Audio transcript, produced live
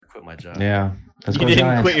quit my job. Yeah. Let's You go didn't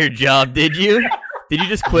Giants. quit your job, did you? Did you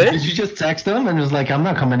just quit? Did you just text them and was like, I'm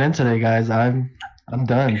not coming in today, guys. I'm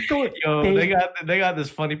done. Yo, they got this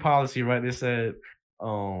funny policy, right? They said,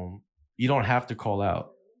 you don't have to call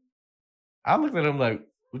out. I looked at him like,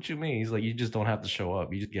 what you mean? He's like, you just don't have to show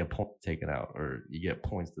up. You just get points taken out, or you get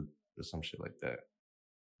points or some shit like that.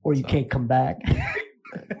 Or you can't come back.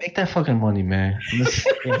 Make that fucking money, man.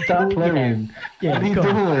 Stop playing. Yeah, what are you go.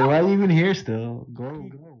 doing? Why are you even here still? Go.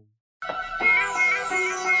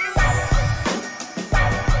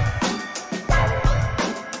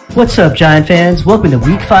 What's up, Giant fans? Welcome to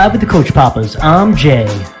Week 5 with the Coach Papas. I'm Jay.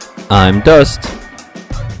 I'm Dust.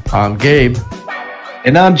 I'm Gabe.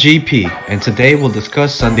 And I'm GP. And today we'll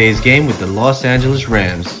discuss Sunday's game with the Los Angeles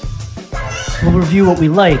Rams. We'll review what we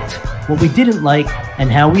liked, what we didn't like,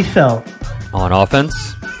 and how we felt. On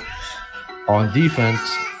offense. On defense.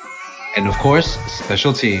 And of course,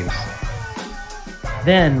 special teams.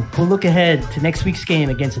 Then we'll look ahead to next week's game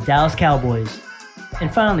against the Dallas Cowboys.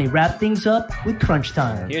 And finally, wrap things up with crunch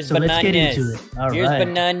time. Here's so bananas. let's get into it. All Here's right.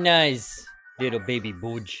 bananas. Little baby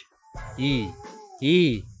booge. Take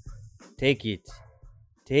it.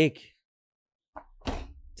 Take.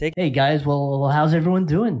 Hey, guys. Well, how's everyone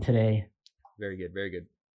doing today? Very good, very good.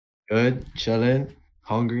 Good, chilling,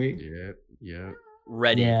 hungry. Yeah.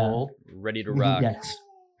 Ready. Yeah. Full. Ready to rock. Yes.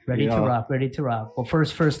 Ready to rock. Well,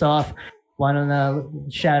 first off, why don't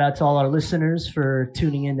shout out to all our listeners for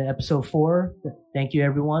tuning in to episode 4. Thank you,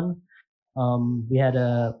 everyone. We had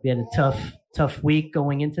a tough week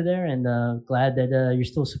going into there, and glad that you're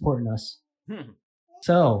still supporting us.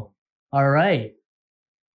 So, all right,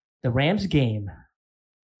 the Rams game.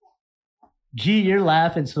 G, you're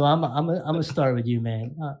laughing, so I'm gonna start with you,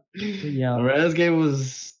 man. The Rams game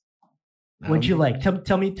was. What'd you like?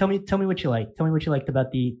 Tell me what you like. Tell me what you liked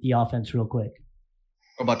about the offense, real quick.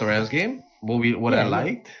 About the Rams game? I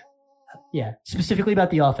liked? Yeah, specifically about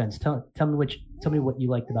the offense. Tell me what you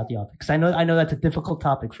liked about the offense. Because I know that's a difficult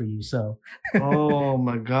topic for you. So. Oh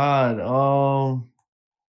my God.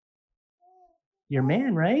 Your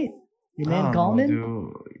man, right? Your man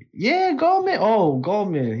Gallman. Yeah, Gallman. Oh,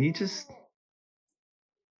 Gallman. He just.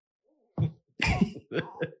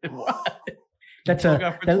 What? That's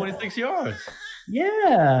got for 26 yards.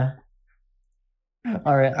 Yeah.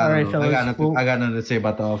 All right, fellas. I got nothing to say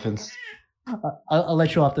about the offense. I'll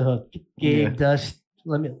let you off the hook. Gabe, Yeah. Dust.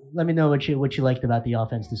 Let me know what you liked about the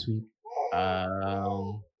offense this week. What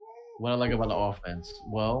I like about the offense.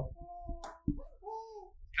 Well,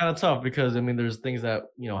 kind of tough because there's things that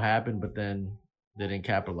happen, but then they didn't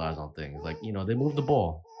capitalize on things. Like they moved the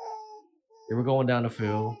ball. They were going down the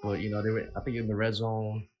field, but they were, I think, in the red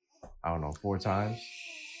zone. I don't know, 4 times.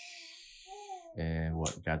 And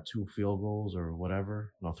got 2 field goals or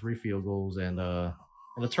whatever. No, 3 field goals and a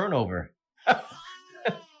turnover.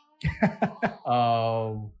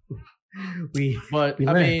 We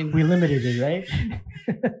limited it, right?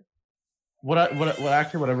 What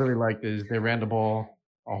I really liked is they ran the ball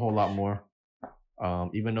a whole lot more.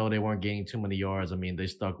 Even though they weren't gaining too many yards, they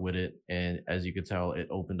stuck with it, and as you could tell, it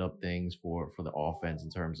opened up things for the offense in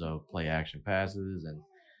terms of play action passes and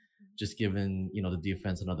just giving the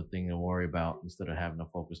defense another thing to worry about instead of having to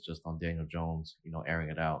focus just on Daniel Jones, airing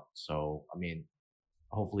it out. So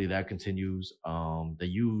hopefully that continues. They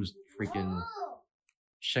used freaking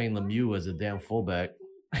Shane Lemieux as a damn fullback,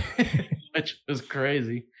 which was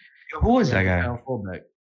crazy. Who is that guy? Damn fullback.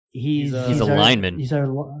 He's a lineman. He's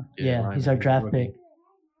our draft pick.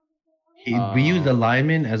 We used the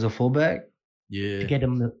lineman as a fullback. Yeah, to get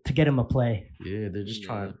him a play. Yeah, they're just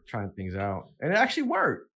trying things out, and it actually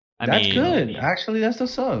worked. That's good. Actually, that's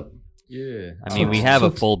what's up. Yeah, we have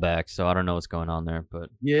a fullback, so I don't know what's going on there,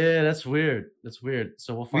 but yeah, that's weird.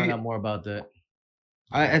 So we'll find out more about that.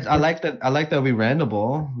 I like that. I like that we ran the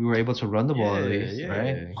ball. We were able to run the ball at least,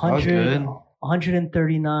 right?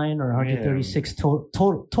 139 or 136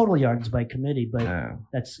 total yards by committee, but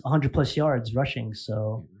that's 100 plus yards rushing.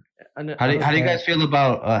 So, how do you guys feel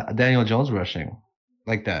about Daniel Jones rushing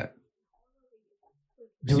like that?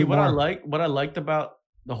 See what I liked about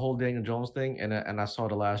the whole Daniel Jones thing, and I saw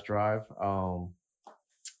the last drive.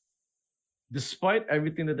 Despite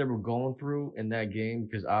everything that they were going through in that game,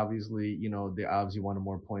 because obviously, they obviously wanted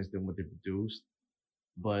more points than what they produced,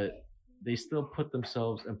 but they still put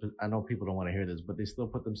themselves in. I know people don't want to hear this, but they still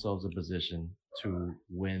put themselves in position to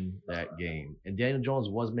win that game. And Daniel Jones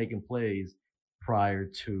was making plays prior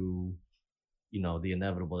to, the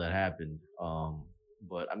inevitable that happened.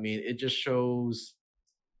 But it just shows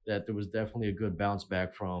that there was definitely a good bounce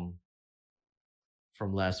back from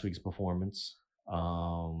last week's performance.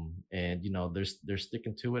 And they're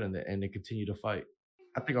sticking to it, and they continue to fight.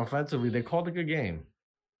 I think offensively they called a good game.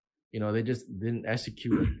 they just didn't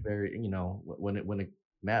execute it very, when it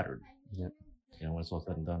mattered. Yeah. When it's all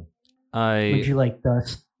said and done. Would you like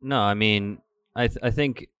Dust? No, I mean, I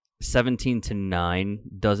think 17-9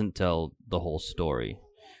 doesn't tell the whole story,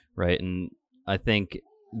 right? And I think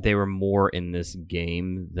they were more in this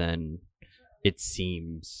game than it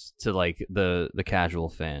seems to like the casual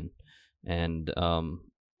fan, and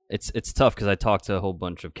it's tough because I talk to a whole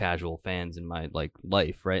bunch of casual fans in my like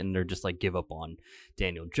life, right? And they're just like give up on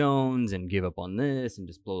Daniel Jones and give up on this and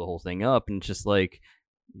just blow the whole thing up, and it's just like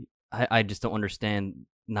I just don't understand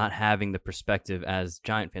not having the perspective as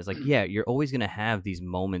Giant fans. Like, yeah, you're always going to have these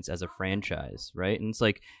moments as a franchise, right? And it's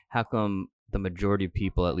like, how come the majority of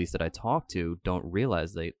people, at least that I talk to, don't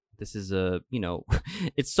realize that this is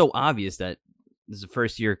it's so obvious that this is a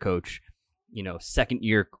first-year coach,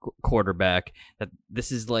 second-year quarterback, that this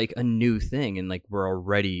is like a new thing, and like we're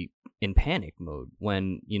already in panic mode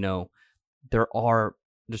when,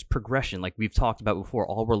 there's progression. Like we've talked about before,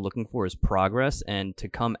 all we're looking for is progress, and to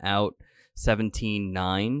come out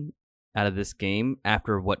 17-9 out of this game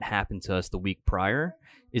after what happened to us the week prior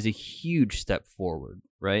is a huge step forward,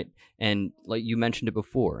 right? And like you mentioned it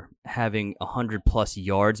before, having 100+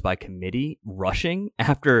 yards by committee rushing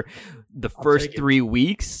after the first 3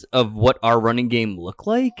 weeks of what our running game looked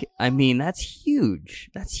like, I mean, that's huge.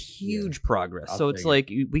 That's huge progress. So it's like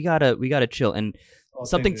we gotta chill. And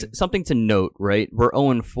something to note, right? We're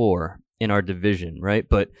 0-4 in our division, right?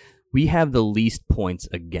 But we have the least points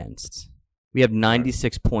against. We have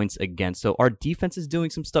 96 points against. So our defense is doing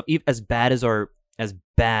some stuff. As bad as our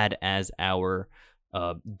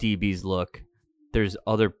DBs look, there's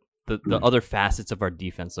the other facets of our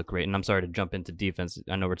defense look great. And I'm sorry to jump into defense.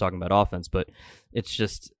 I know we're talking about offense, but it's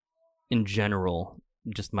just in general,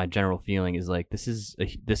 just my general feeling is like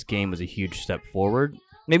this game was a huge step forward.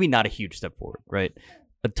 Maybe not a huge step forward, right?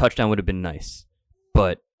 A touchdown would have been nice,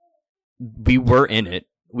 but we were in it.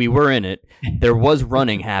 There was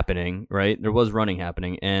running happening, right? There was running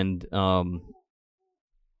happening, and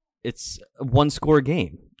it's a one-score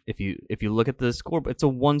game. If you look at the score, it's a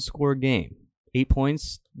one-score game. 8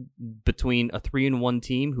 points between a 3-1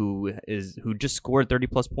 team who just scored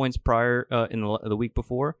 30+ points prior in the week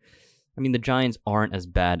before. I mean, the Giants aren't as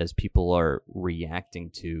bad as people are reacting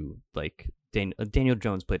to. Like Daniel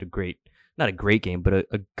Jones played not a great game, but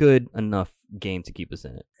a good enough game to keep us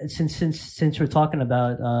in it. Since we're talking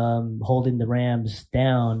about holding the Rams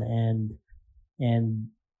down and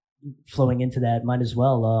flowing into that, might as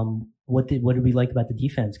well. What did we like about the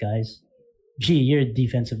defense, guys? Gee, you're a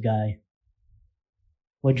defensive guy.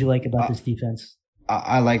 What did you like about this defense?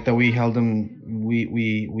 I like that we held them.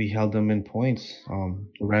 We held them in points. The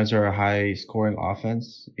Rams are a high scoring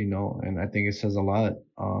offense, and I think it says a lot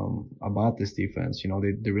about this defense.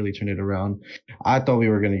 They really turned it around. I thought we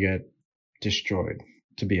were gonna get destroyed,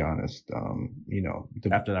 to be honest.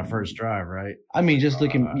 After that first drive, right? I mean, just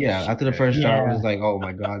looking, after the first drive, I was like, oh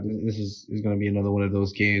my god, this is gonna be another one of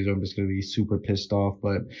those games where I'm just gonna be super pissed off.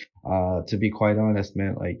 But to be quite honest,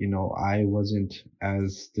 man, I wasn't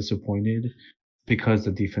as disappointed, because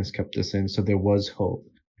the defense kept us in, so there was hope.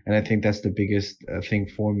 And I think that's the biggest thing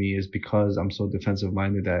for me, is because I'm so defensive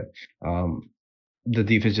minded that the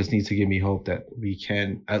defense just needs to give me hope that we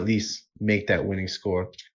can at least make that winning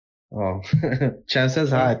score. Oh, Chan says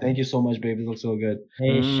hi. Thank you so much, babe. This looks so good.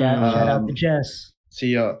 Hey, shout out to Jess.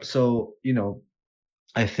 See, so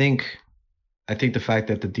I think the fact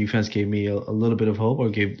that the defense gave me a little bit of hope, or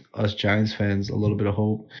gave us Giants fans a little bit of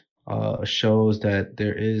hope, shows that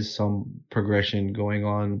there is some progression going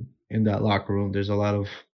on in that locker room. There's a lot of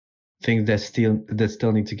things that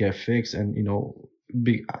still need to get fixed. And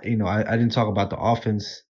I didn't talk about the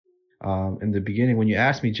offense in the beginning when you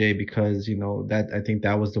asked me, Jay, because that I think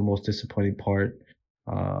that was the most disappointing part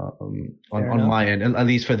on my end, at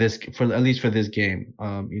least for this game.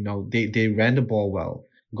 They ran the ball well.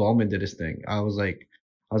 Gallman did his thing. I was like,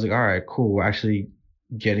 all right, cool. We're actually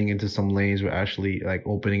getting into some lanes. We're actually like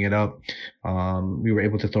opening it up. We were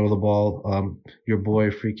able to throw the ball. Your boy,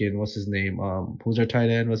 freaking, what's his name? Who's our tight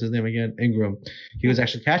end? What's his name again? Ingram. He was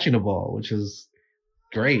actually catching the ball, which is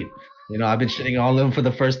great. I've been shitting all of him for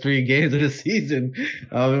the first 3 games of the season.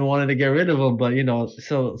 I've been wanting to get rid of him, but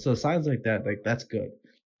so signs like that, like that's good.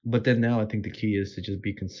 But then now I think the key is to just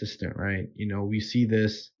be consistent, right? We see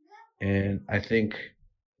this, and I think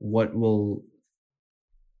what will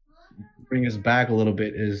bring us back a little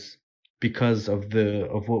bit is because of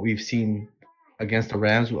what we've seen against the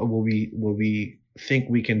Rams, what we think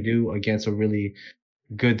we can do against a really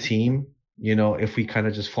good team. If we kind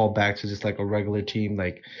of just fall back to just like a regular team,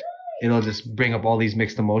 like it'll just bring up all these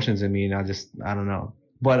mixed emotions in me, and I don't know.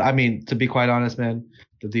 But I mean, to be quite honest, man,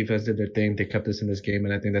 The defense did their thing. They kept us in this game,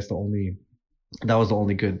 and I think that was the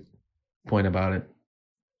only good point about it.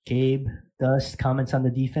 Gabe, Dust, comments on the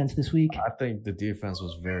defense this week? I think the defense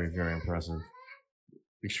was very, very impressive.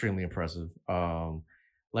 Extremely impressive.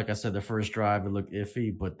 Like I said, the first drive, it looked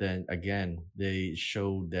iffy, but then again, they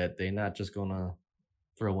showed that they're not just gonna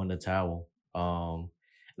throw in the towel. And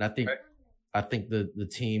I think the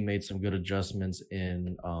team made some good adjustments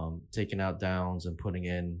in taking out Downs and putting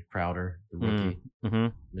in Crowder, the rookie,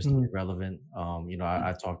 Mr. Irrelevant.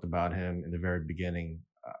 I talked about him in the very beginning.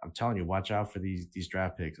 I'm telling you, watch out for these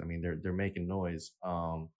draft picks. I mean, they're making noise.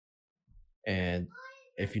 And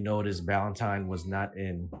if you notice, Ballantyne was not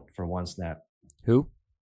in for one snap. Who?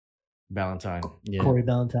 Ballantyne. Yeah. Corey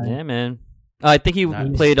Ballantyne. Yeah, man. I think he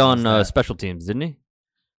played on special teams, didn't he?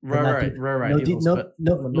 Right.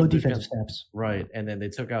 No defensive snaps. Right, and then they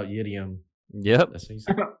took out Yidium. Yep. That's what he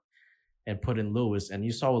said. And put in Lewis, and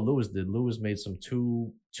you saw what Lewis did. Lewis made some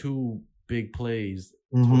two big plays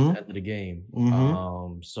towards the end of the game.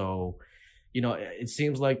 So, it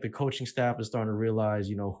seems like the coaching staff is starting to realize,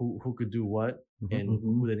 who could do what and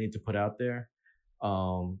who they need to put out there.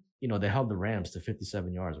 They held the Rams to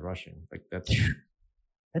 57 yards rushing. Like that's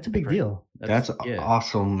a big deal. That's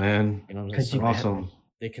awesome, man. That's awesome.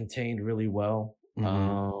 They contained really well.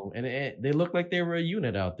 And they looked like they were a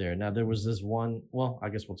unit out there. Now there was this one. Well, I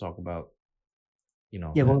guess we'll talk about.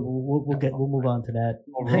 Yeah, we'll move on to that.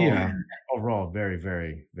 Overall, very,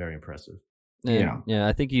 very, very impressive. Yeah.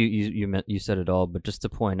 I think you said it all, but just to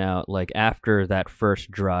point out, like after that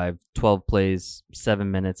first drive, 12 plays, 7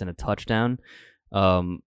 minutes, and a touchdown,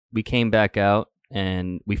 we came back out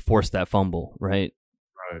and we forced that fumble, right?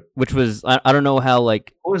 Right. Which was I don't know how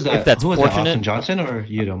like who was that? If that's who was fortunate. That, Austin Johnson or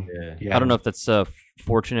Udom? Yeah. I don't know if that's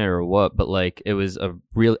fortunate or what, but like it was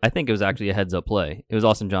I think it was actually a heads up play. It was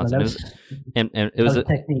Austin Johnson. It was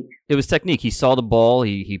technique. It was technique. He saw the ball.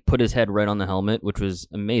 He put his head right on the helmet, which was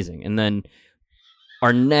amazing. And then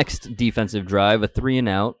our next defensive drive, a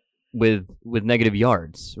 3-and-out with negative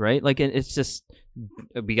yards, right? Like it's just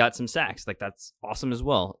we got some sacks. Like that's awesome as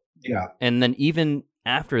well. Yeah. And then even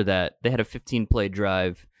after that, they had a 15-play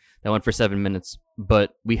drive that went for 7 minutes,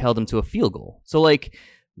 but we held them to a field goal. So, like,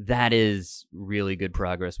 that is really good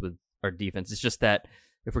progress with our defense. It's just that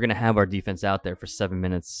if we're going to have our defense out there for 7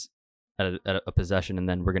 minutes at a possession and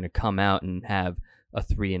then we're going to come out and have a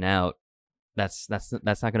 3-and-out, that's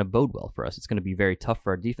not going to bode well for us. It's going to be very tough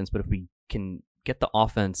for our defense, but if we can get the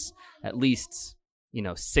offense at least,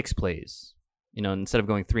 6 plays, instead of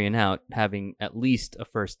going 3-and-out, having at least a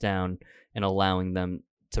first down and allowing them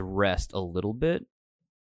to rest a little bit.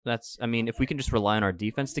 If we can just rely on our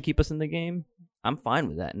defense to keep us in the game, I'm fine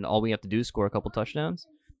with that. And all we have to do is score a couple touchdowns.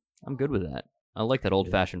 I'm good with that. I like that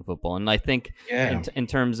old-fashioned football. And I think in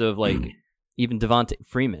terms of, like, even Devontae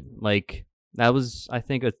Freeman, like, that was, I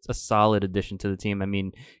think, a solid addition to the team. I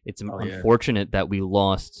mean, it's unfortunate that we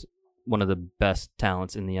lost one of the best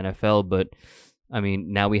talents in the NFL, but, I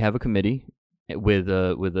mean, now we have a committee with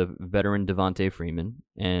a veteran Devontae Freeman,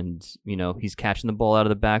 and he's catching the ball out of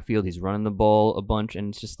the backfield, he's running the ball a bunch,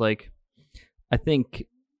 and it's just like I think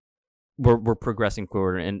we're progressing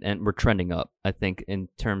forward and we're trending up. I think in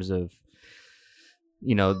terms of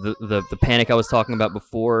the panic I was talking about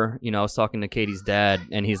before. I was talking to Katie's dad,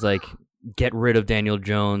 and he's like, "Get rid of Daniel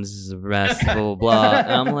Jones, rest, blah blah blah."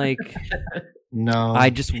 And I'm like, "No,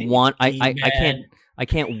 I just want I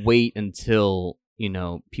can't wait until."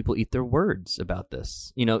 People eat their words about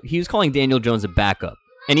this. He was calling Daniel Jones a backup,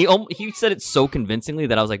 and he said it so convincingly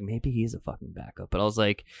that I was like, maybe he's a fucking backup. But I was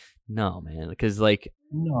like, no, man, because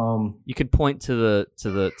you could point to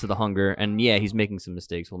the hunger, and yeah, he's making some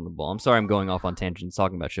mistakes holding the ball. I'm sorry, I'm going off on tangents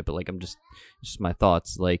talking about shit, but like, it's just my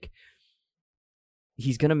thoughts. Like,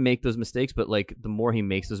 he's gonna make those mistakes, but like, the more he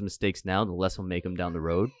makes those mistakes now, the less he'll make them down the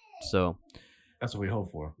road. So. That's what we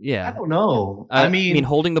hope for. Yeah, I don't know. I mean,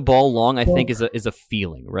 holding the ball long, I think, is a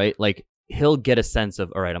feeling, right? Like he'll get a sense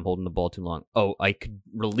of, all right, I'm holding the ball too long. Oh, I could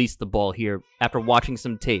release the ball here after watching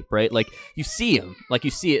some tape, right? Like you see him,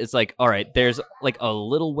 it's like, all right, there's like a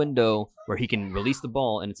little window where he can release the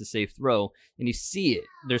ball and it's a safe throw, and you see it.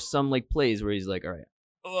 There's some like plays where he's like, all right,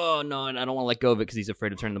 oh no, and I don't want to let go of it because he's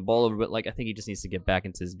afraid of turning the ball over. But like, I think he just needs to get back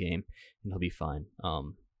into his game, and he'll be fine.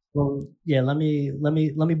 Well, yeah. Let me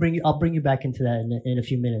bring you. I'll bring you back into that in a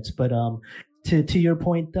few minutes. But to your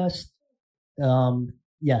point, Dust.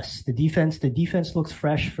 Yes, the defense looks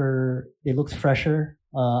fresh. It looks fresher.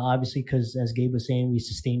 Obviously, because as Gabe was saying, we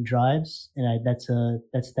sustain drives, and that's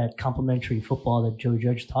that complementary football that Joe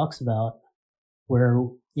Judge talks about, where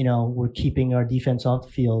we're keeping our defense off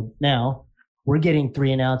the field. Now we're getting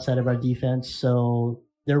 3-and-outs out of our defense, so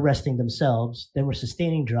they're resting themselves. Then we're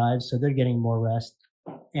sustaining drives, so they're getting more rest.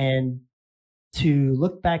 And to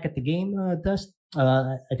look back at the game, Dust,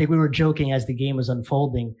 I think we were joking as the game was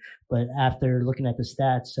unfolding, but after looking at the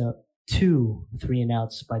stats, 2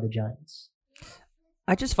 3-and-outs by the Giants.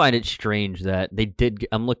 I just find it strange that they did.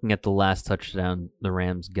 I'm looking at the last touchdown the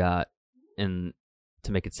Rams got in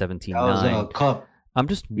to make it 17-9. That was a cup. I'm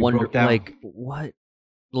just We wondering, broke down. like, what?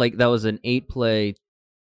 Like, that was an 8-play,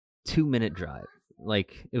 2-minute drive.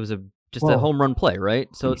 Like, it was just a Well- home run play, right?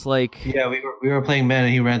 So it's like, Yeah, we were playing man,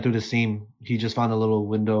 and he ran through the seam. He just found a little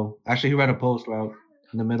window. Actually, he ran a post route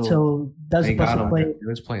in the middle. So does They got Buster him. play He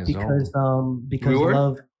was playing because zone. because We were?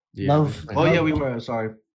 Love Yeah, Love- he was playing Oh zone. yeah, we were.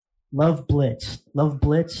 Sorry. Love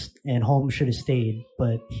blitzed, and Holmes should have stayed,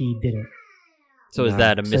 but he didn't. so is Nah.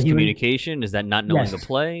 that a So he would- miscommunication? Is that not knowing Yes. the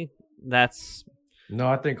play? That's No,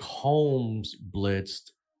 I think Holmes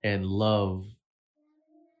blitzed and Love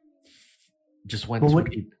just went Well, too what-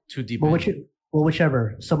 deep. Too deep. Well, in.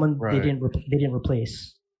 whichever. Someone Right. they didn't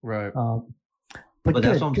replace. Right. But But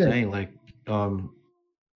that's good, what I'm good. saying. Like,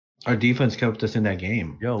 our defense kept us in that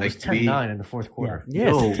game. Yo, it like, was 10-9 in the fourth quarter.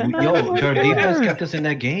 yes. our defense kept us in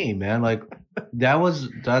that game, man. Like,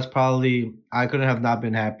 that's probably I couldn't have not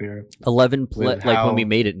been happier. 11 play, With like when we how-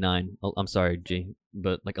 made it 9. Oh, I'm sorry, G,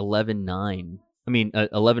 but like 11-9. I mean,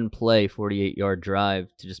 11 play, 48-yard drive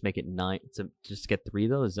to just make it 9. To just get 3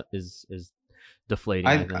 though is deflating.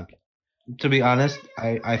 I think. To be honest,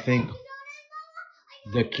 I think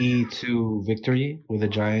the key to victory with the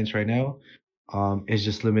Giants right now is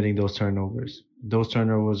just limiting those turnovers. Those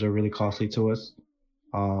turnovers are really costly to us.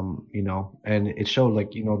 And it showed,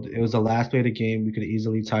 like, it was the last play of the game. We could have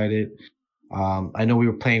easily tied it. I know we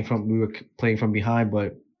were playing from behind,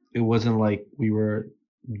 but it wasn't like we were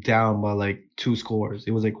down by like 2 scores.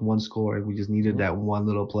 It was like 1 score, and we just needed that one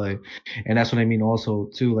little play. And that's what I mean also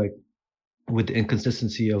too, like with the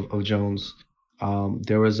inconsistency of Jones.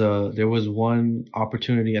 There was one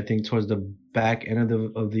opportunity, I think, towards the back end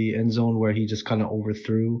of the end zone where he just kind of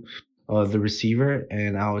overthrew the receiver,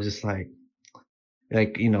 and I was just like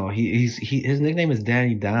his nickname is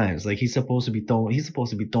Danny Dimes. Like, he's supposed to be throwing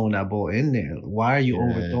that ball in there. Why are you Yeah.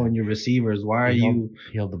 overthrowing your receivers? Why are He held- you?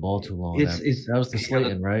 He held the ball too long. It's- that was the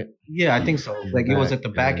Slayton, right? Yeah, I think so. Like, it was Back, at the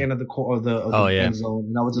back yeah. end of the Oh, yeah. end zone,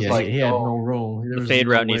 and I was just Yeah, like, he had no room. There The was fade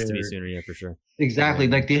no route needs to be way- sooner, yeah, for sure. exactly.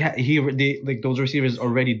 Yeah. Like, like those receivers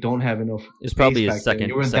already don't have enough. It's probably space his back there. second-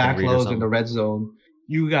 You were second that read or close in something. the red zone.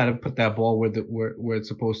 You got to put that ball where it's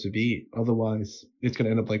supposed to be. Otherwise, it's gonna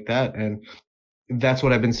end up like that. And that's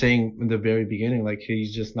what I've been saying in the very beginning. Like,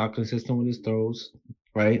 he's just not consistent with his throws,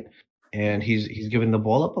 right? And he's giving the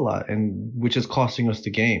ball up a lot, and which is costing us the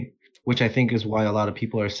game. Which I think is why a lot of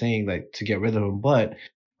people are saying, like, to get rid of him. But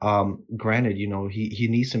granted, he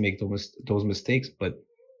needs to make those mistakes, but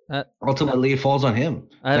ultimately it falls on him.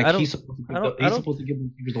 He's supposed to give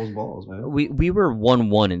those balls, man. We were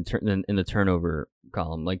 1-1 in the turnover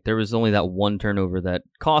column. Like, there was only that one turnover that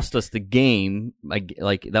cost us the game. Like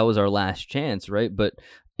that was our last chance, right? But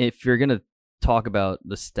if you're gonna talk about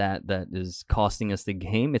the stat that is costing us the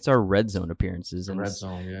game, it's our red zone appearances and Red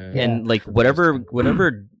zone, yeah. and like whatever.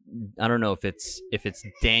 I don't know if it's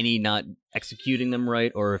Danny not executing them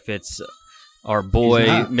right, or if it's our boy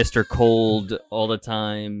Mr. Cold all the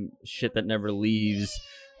time, shit that never leaves,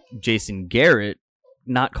 Jason Garrett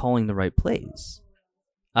not calling the right plays.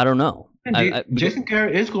 I don't know. Jason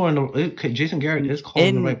Garrett is calling the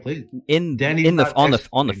right plays.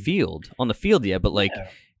 On the field, yeah. But like,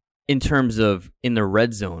 in terms of in the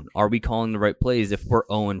red zone, are we calling the right plays if we're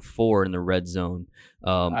 0-4 in the red zone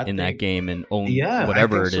that game and own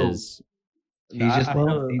whatever it is? He's just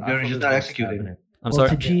not executing. I'm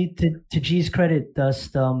sorry. To G's credit,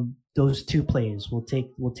 Dust, those 2 plays. We'll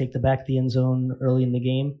take the back of the end zone early in the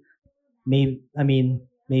game.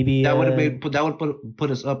 Maybe that would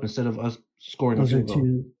put us up instead of us scoring. Those are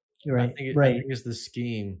 2. Right. I think it's the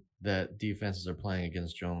scheme that defenses are playing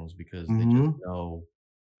against Jones, because they just know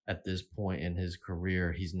at this point in his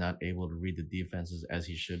career he's not able to read the defenses as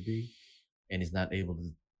he should be, and he's not able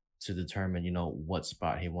to determine what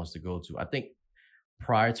spot he wants to go to. I think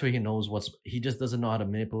prior to it, he just doesn't know how to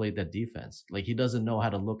manipulate that defense. Like, he doesn't know how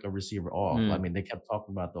to look a receiver off. I mean, they kept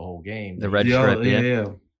talking about the whole game. The red strip, yeah.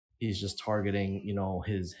 He's just targeting,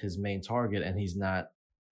 his main target, and he's not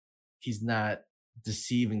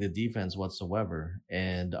deceiving the defense whatsoever.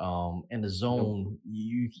 And in the zone,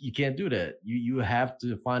 you can't do that. You have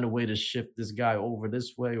to find a way to shift this guy over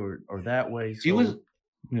this way or that way. So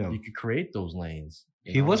you could create those lanes.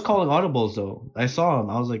 He was calling audibles though. I saw him.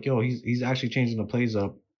 I was like, yo, he's actually changing the plays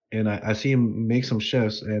up, and I see him make some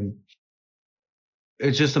shifts, and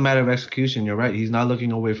it's just a matter of execution. You're right. He's not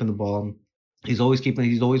looking away from the ball. He's always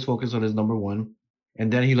focused on his number one,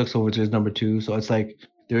 and then he looks over to his number 2. So it's like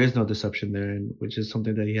there is no deception there, and which is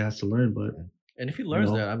something that he has to learn. But And if he learns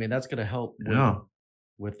know, that, I mean, that's gonna help yeah,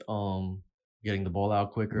 with getting the ball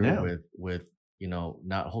out quicker, yeah. with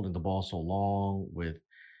not holding the ball so long, with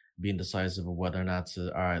being decisive of whether or not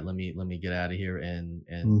to, all right, let me get out of here and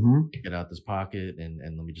hmm get out this pocket and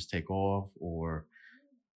let me just take off, or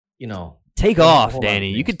Take there's a off, whole lot of Danny.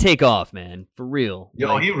 You things. could take off, man. For real.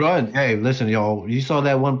 Yo, Like, he run. Hey, listen, yo, you saw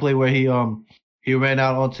that one play where he ran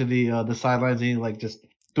out onto the sidelines and he like just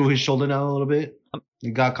threw his shoulder down a little bit.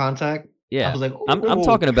 He got contact. I yeah. was like, I'm "Ooh."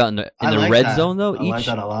 talking about in the I like red that. zone though. I like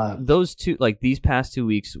that a lot. Those two, like these past 2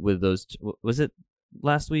 weeks with those, was it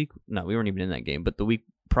last week? No, we weren't even in that game, but the week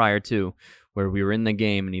prior to, where we were in the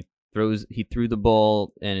game and he threw the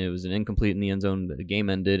ball and it was an incomplete in the end zone. The game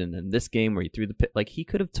ended, and then this game where he threw the pit, like he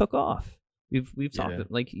could have took off. We've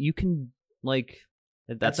talked like you can like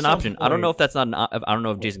that's At an some option. I don't know point- if that's not I don't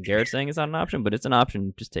know if Jason Garrett's saying it's not an option, but it's an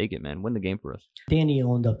option. Just take it, man. Win the game for us. Danny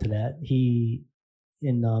owned up to that. He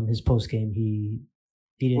in his post game he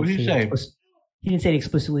didn't What did he say say? he didn't say it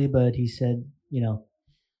explicitly, but he said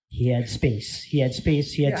he had space. He had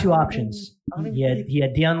space. He had two options. He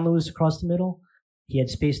had Deion Lewis across the middle. He had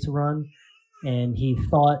space to run, and he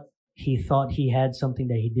thought he had something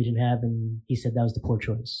that he didn't have, and he said that was the poor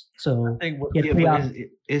choice. So I think what- he had Yeah, three but options.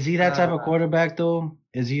 is he that type of quarterback though?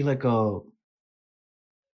 Is he like that?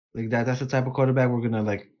 That's the type of quarterback we're gonna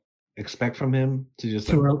like expect from him to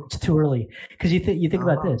just like. It's too early because you think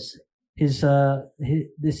about Uh-huh. this. This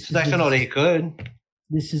It's actually no, they could.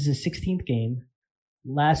 This is his 16th game.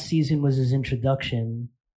 Last season was his introduction.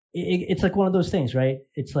 It's like one of those things, right?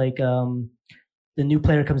 It's like the new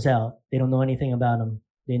player comes out. They don't know anything about him.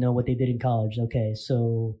 They know what they did in college. Okay,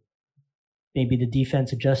 so maybe the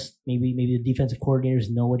defense adjusts. Maybe the defensive coordinators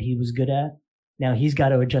know what he was good at. Now he's got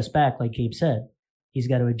to adjust back, like Gabe said. He's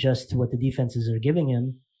got to adjust to what the defenses are giving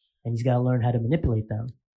him, and he's got to learn how to manipulate them.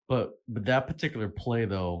 But that particular play,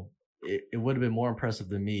 though, it would have been more impressive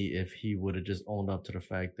to me if he would have just owned up to the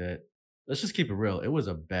fact that, let's just keep it real, it was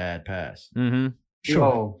a bad pass. Mm-hmm. Sure.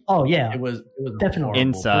 Yo, Oh yeah, It was Definitely. horrible.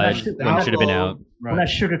 Inside, We're not- one should have been out. we're not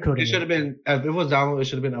sugarcoating it should have been. If it was down, it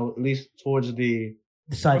should have been at least towards the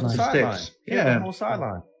the Towards sideline. the sideline. sticks. Yeah, the whole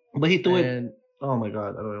sideline. But he threw it. And Oh my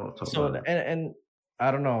god, I don't even want to talk so, about it. and I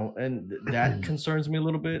don't know, and that concerns me a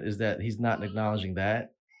little bit, is that he's not acknowledging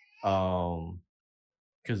that,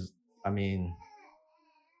 because I mean,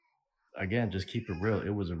 again, just keep it real. It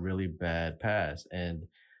was a really bad pass, and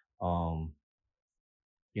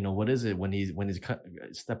what is it when he's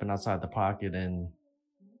stepping outside the pocket and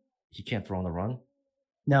he can't throw on the run?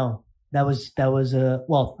 No, that was a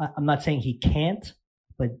well. I'm not saying he can't,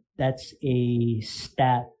 but that's a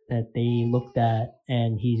stat that they looked at,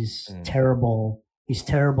 and he's terrible. He's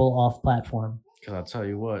terrible off platform. Because I'll tell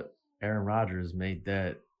you what, Aaron Rodgers made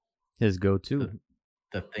that His go-to.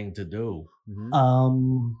 the thing to do.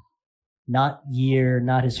 Mhm. Not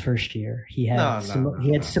his first year. He had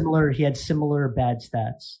similar bad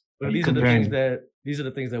stats. But these are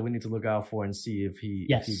the things that we need to look out for and see if he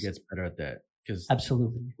gets better at that. Because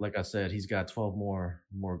Absolutely. like I said, he's got 12 more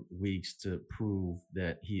weeks to prove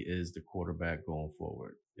that he is the quarterback going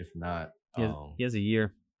forward. If not, He has a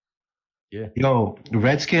year. yeah. Yo,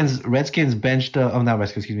 Redskins benched. Not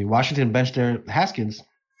Redskins. Excuse me. Washington benched their Haskins.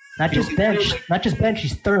 Not just bench.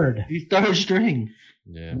 He's third. He's third string.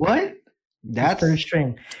 Yeah. What? He's That's third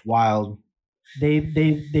string. wild.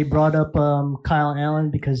 They brought up Kyle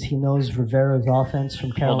Allen because he knows Rivera's offense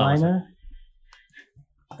from Carolina,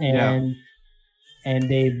 and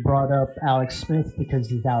they brought up Alex Smith because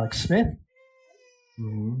he's Alex Smith.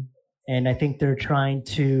 Mm-hmm. And I think they're trying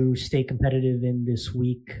to stay competitive in this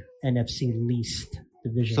weak NFC least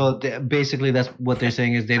division. So basically, that's what they're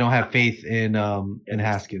saying is they don't have faith in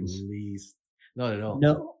Haskins. Least. No, they don't.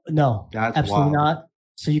 No, That's absolutely wild. not.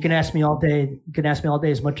 So you can ask me all day. You can ask me all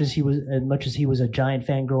day. As much as he was a Giant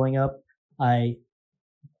fan growing up,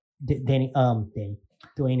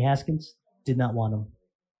 Dwayne Haskins did not want him.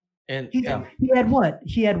 And He had what?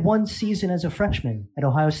 He had one season as a freshman at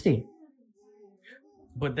Ohio State.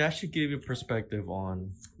 but that should give you perspective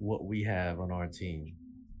on what we have on our team.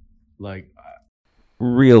 Like,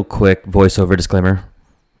 Real quick voiceover disclaimer.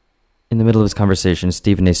 In the middle of this conversation,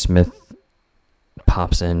 Stephen A. Smith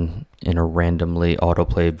pops in a randomly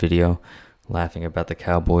autoplayed video laughing about the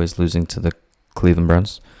Cowboys losing to the Cleveland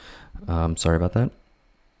Browns. Sorry about that.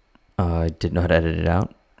 I didn't know how to edit it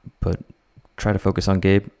out, but try to focus on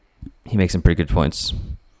Gabe. He makes some pretty good points.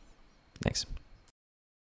 Thanks.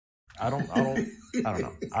 I don't know.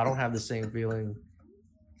 I don't have the same feeling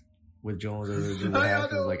with Jones or with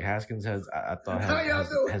Haskins. Like Haskins I thought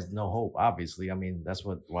has no hope. Obviously, I mean that's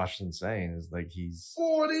what Washington's saying is like he goes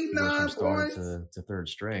from starter to third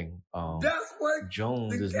string.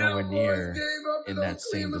 Jones is nowhere near in that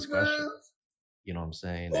same discussion. You know what I'm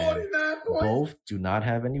saying? And both do not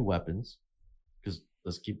have any weapons because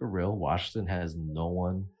let's keep it real. Washington has no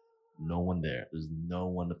one there. There's no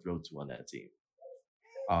one to throw to on that team.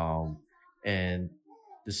 And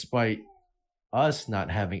despite us not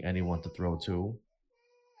having anyone to throw to,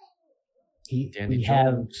 Danny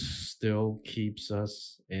Jones still keeps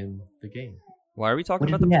us in the game. Why are we talking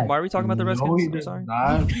about the Redskins? I'm sorry.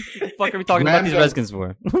 What the fuck are we talking about these Redskins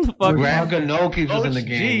for? What the fuck? Graham Gano keeps us in the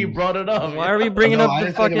game. G brought it up. Why are we bringing up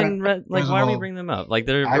the fucking why are we bringing them up? Like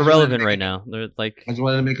they're irrelevant right now. They're like. I just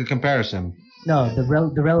wanted to make a comparison. No, the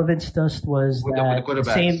relevance just was that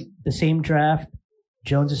the same draft.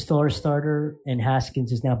 Jones is still our starter, and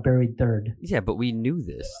Haskins is now buried third. Yeah, but we knew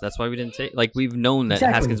this. That's why we didn't say. Like we've known that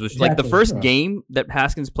Haskins was like the first game that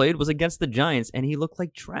Haskins played was against the Giants, and he looked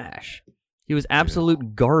like trash. He was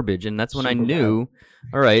absolute garbage, and that's when I knew.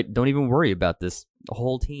 All right, don't even worry about this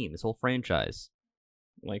whole team, this whole franchise.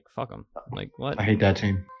 Like fuck them. Like what? I hate that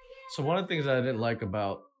team. So one of the things that I didn't like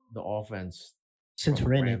about the offense, since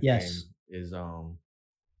we're in it, yes, is the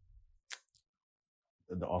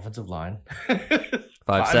offensive line.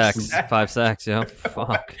 Five sacks, yeah.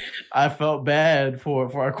 Fuck. I felt bad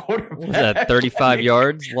for our quarterback. What was that 35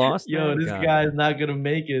 yards lost? Yo, this guy's not gonna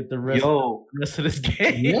make it the rest of this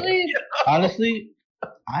game. Really? Honestly,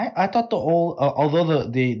 I thought although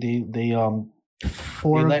they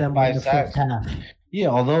four of them in the first half. Yeah,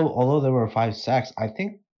 although there were 5 sacks, I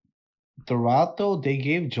think throughout though they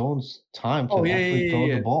gave Jones time to actually throw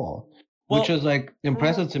the ball, which was like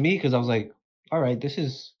impressive to me because I was like, all right, this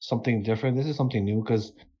is something different. This is something new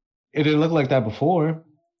because it didn't look like that before.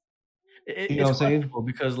 You know what I'm saying?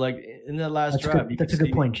 Because like in the last drive, that's a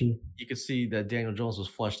good point, G. You could see that Daniel Jones was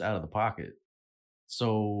flushed out of the pocket.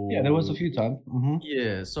 So yeah, there was a few times. Mm-hmm.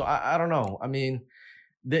 Yeah, so I don't know. I mean,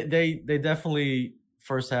 they definitely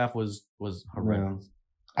first half was horrendous. Yeah.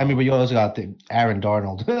 I mean, but you also got Aaron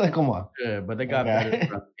Darnold. Like, come on. Yeah, but they got better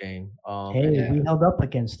throughout the game. We held up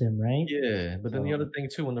against him, right? Yeah, but then the other thing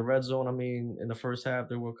too, in the red zone, I mean, in the first half,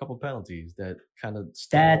 there were a couple penalties that kind of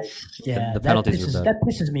the penalties that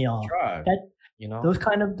pisses me off. Those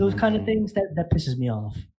kind of things that pisses me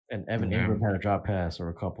off. And Evan Ingram had a drop pass or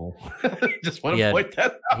a couple. Just want to point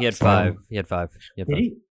that out. He had 5. Did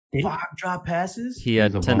he? 5 drop passes? He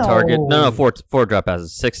had 10 targets. No, 4 drop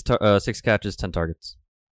passes. 6 catches, 10 targets.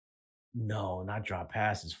 No, not drop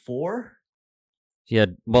passes. 4? He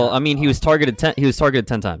had. Well, I mean, he was targeted 10. He was targeted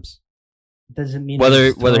 10 times. Doesn't mean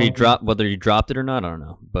whether he dropped it or not. I don't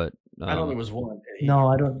know. But I know there was one.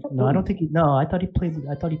 I don't think he. No, I thought he played.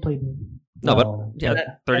 No, but yeah,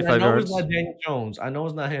 35 yards. I know it's not Daniel Jones. I know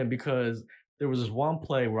it's not him because there was this one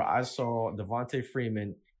play where I saw Devontae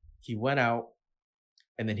Freeman. He went out,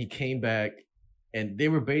 and then he came back, and they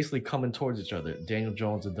were basically coming towards each other. Daniel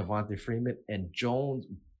Jones and Devontae Freeman, and Jones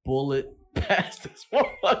bullet past this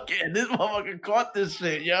motherfucker, and this motherfucker caught this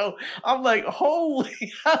shit, yo. I'm like,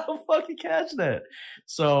 holy, how the fuck he catch that?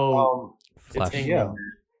 So, Flash. Yeah.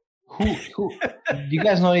 Who? Do you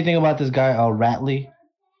guys know anything about this guy, Ratley?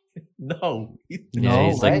 No.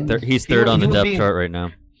 He's like he's third on the depth chart right now.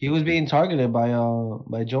 He was being targeted by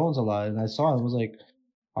Jones a lot, and I saw him. I was like,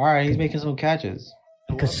 all right, he's making some catches.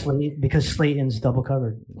 Because Slayton's double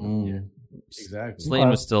covered. Yeah. Exactly. Slayton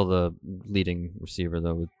was still the leading receiver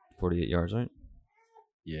though with 48 yards, right?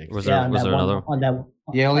 Yeah. Was there another?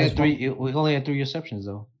 We only had 3 receptions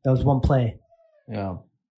though. That was one play. Yeah.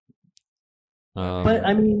 But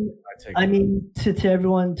I mean, to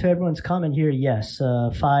everyone's comment here, yes,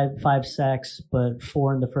 5 sacks, but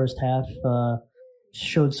 4 in the first half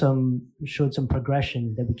showed some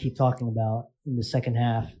progression that we keep talking about in the second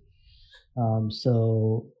half.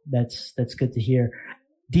 So that's good to hear.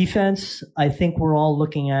 Defense, I think we're all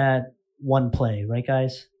looking at one play, right,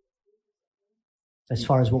 guys? As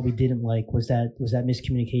far as what we didn't like was that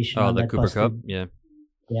miscommunication. Oh, the Cooper Cup, yeah.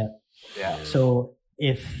 So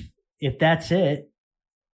if that's it,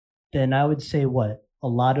 then I would say a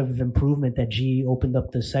lot of improvement that G opened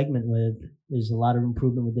up the segment with is a lot of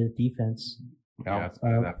improvement with the defense. Yeah,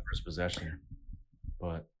 that first possession,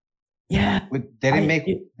 but. Yeah, they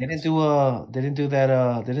didn't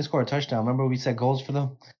score a touchdown. Remember we set goals for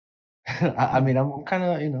them. I mean, I'm kind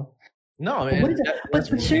of No, but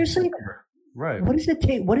seriously, right? What does it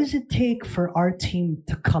take? What does it take for our team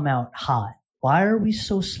to come out hot? Why are we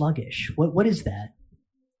so sluggish? What is that?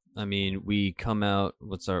 I mean, we come out.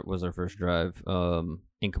 Was our first drive?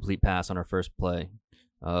 Incomplete pass on our first play.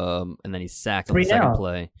 and then he's sacked on Three the second now.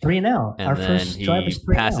 play. 3-0. And Our then first he drive is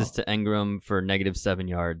 3-0. passes to Ingram for -7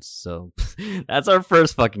 yards. So that's our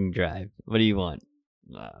first fucking drive. What do you want?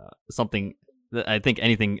 Something. I think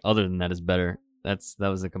anything other than that is better. That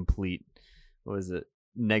was a complete. What was it?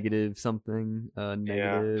 Negative something.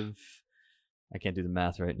 Negative. I can't do the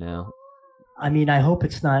math right now. I mean, I hope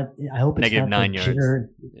it's not. I hope it's -9 not the yards. jitter,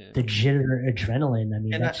 Yeah. the jitter adrenaline. I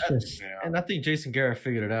mean, And that's just. And I think Jason Garrett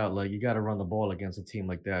figured it out. Like, you got to run the ball against a team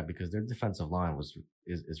like that because their defensive line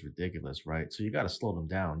is ridiculous, right? So you got to slow them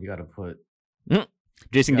down. You got to put.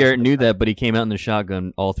 Jason Garrett knew that, but he came out in the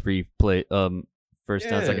shotgun all three play. First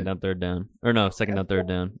down, Yeah. second down, third down, or no, second down, third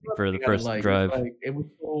down for the You gotta, first like, drive. Like, it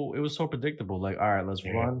was so predictable. Like, all right, let's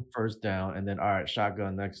run first down, and then all right,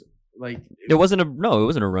 shotgun next. Like, It wasn't a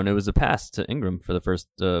run. It was a pass to Ingram for the first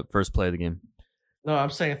play of the game. no, I'm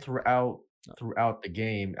saying throughout the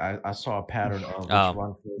game, I saw a pattern of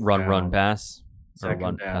Run, pass, or second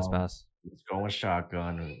run, down, pass. He's going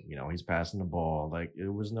shotgun. And, he's passing the ball. Like, it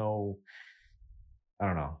was no. I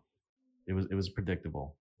don't know. It was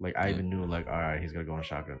predictable. Like, I even knew, like, all right, he's gonna go in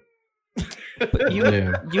shotgun. But you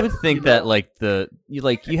would think that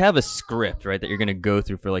you have a script, right, that you're gonna go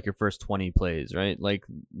through for like your first 20 plays, right? Like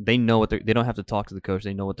they know what they don't have to talk to the coach.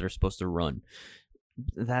 They know what they're supposed to run.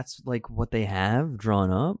 That's like what they have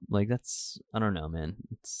drawn up. Like that's I don't know, man.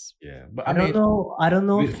 It's But I don't know. I don't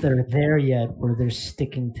know if they're there yet, where they're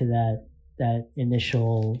sticking to that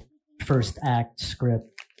initial first act script.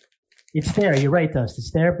 It's there. You're right, Dust.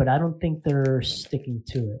 It's there, but I don't think they're sticking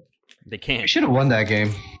to it. They can't. We should have won that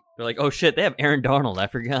game. They're like, oh shit, they have Aaron Darnold. I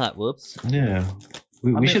forgot. Whoops. Yeah,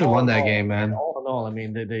 we should have won that game, man. All in all, I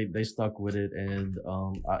mean, they stuck with it, and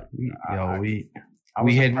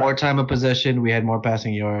we had more time of possession. We had more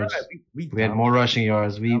passing yards. We had more rushing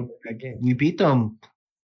yards. We beat them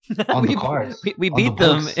on the cards. We beat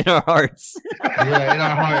them in our hearts. Yeah, in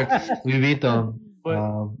our hearts, we beat them. But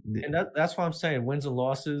and that's why I'm saying wins and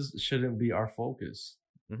losses shouldn't be our focus.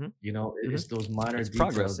 Mm-hmm. It's those minor It's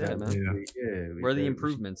details. progress, yeah, man. Where are the we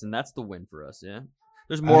improvements, and that's the win for us. Yeah,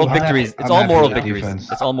 there's moral victories. It's all moral victories.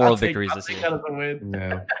 It's all moral victories this year.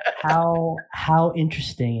 Yeah. How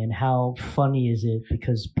interesting and how funny is it?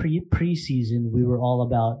 Because preseason we were all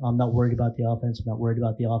about. I'm not worried about the offense. I'm not worried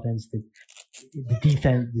about the offense. The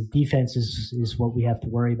defense. The defense is what we have to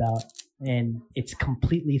worry about. And it's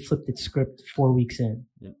completely flipped its script 4 weeks in.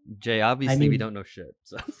 Jay, obviously we don't know shit.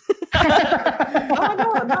 So. No.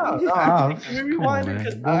 We lost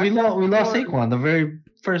Saquon the very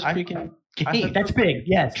first freaking game. That's big.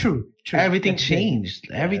 Yeah, true. Everything changed.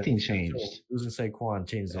 Everything changed. Losing Saquon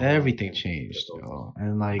changed. Everything changed.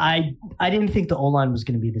 And like I didn't think the O-line was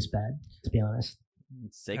going to be this bad, to be honest.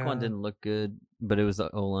 Saquon didn't look good, but it was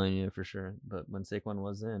the O-line, yeah, for sure. But when Saquon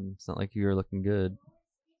was in, it's not like you were looking good.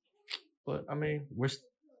 But I mean,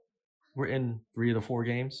 we're in 3 of the 4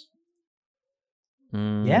 games.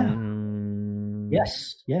 Yeah.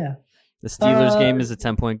 Yes. Yeah. The Steelers game is a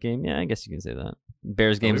 10-point game. Yeah, I guess you can say that.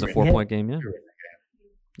 Bears game is a 4-point game. Yeah.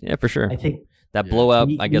 Yeah, for sure. I think that blowout,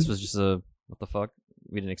 I guess, was just a what the fuck?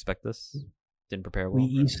 We didn't expect this. Didn't prepare well.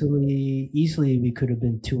 We easily we could have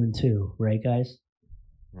been 2-2, right, guys?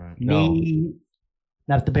 Right. Maybe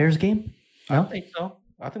not the Bears game. No? I think so.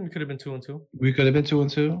 I think we could have been 2-2. We could have been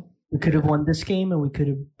 2-2. We could have won this game, and we could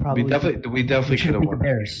have probably. We definitely should have won the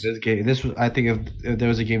Bears. This game. This was. I think if there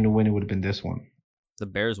was a game to win, it would have been this one. The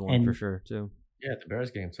Bears won for sure too. Yeah, the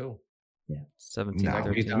Bears game too. Yeah,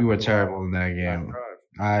 17-13. We were terrible in that game.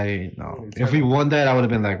 I know. If we won that, I would have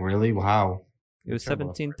been like, really? Wow. It was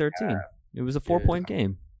 17-13. It was a 4-point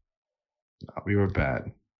game. No, we were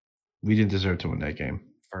bad. We didn't deserve to win that game.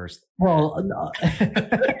 First. Well,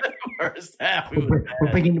 first half. We're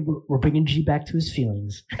bringing G back to his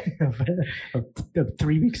feelings of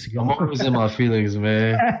 3 weeks ago. I'm always in my feelings,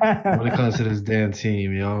 man. When it comes to this damn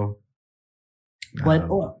team, yo. But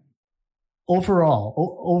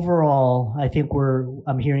overall, I think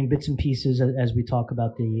I'm hearing bits and pieces as we talk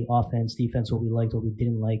about the offense, defense, what we liked, what we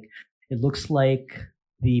didn't like. It looks like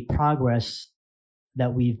the progress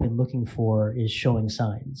that we've been looking for is showing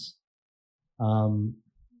signs.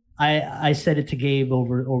 I said it to Gabe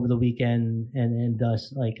over the weekend and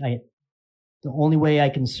thus like the only way I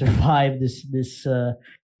can survive this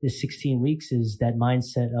 16 weeks is that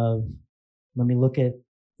mindset of let me look at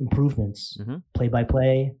improvements, play by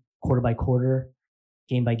play, quarter by quarter,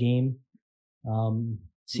 game by game.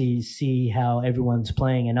 See how everyone's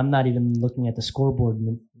playing, and I'm not even looking at the scoreboard.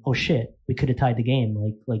 And oh shit, we could have tied the game.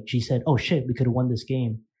 Like G said, oh shit, we could have won this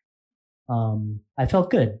game. I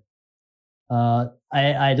felt good.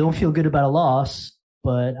 I don't feel good about a loss,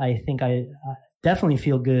 but I think I definitely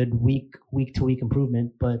feel good week to week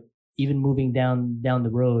improvement. But even moving down the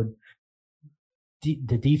road, the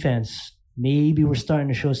defense, maybe we're starting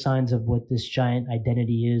to show signs of what this Giant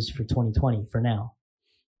identity is for 2020 for now.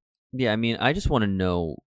 Yeah, I mean, I just want to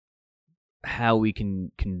know how we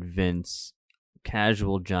can convince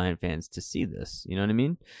casual Giant fans to see this. You know what I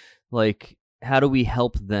mean? Like, how do we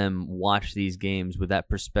help them watch these games with that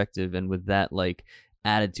perspective and with that, like,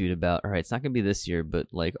 attitude about, all right, it's not going to be this year, but,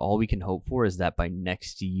 like, all we can hope for is that by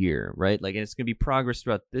next year, right? Like, and it's going to be progress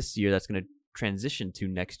throughout this year that's going to transition to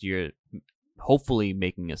next year, hopefully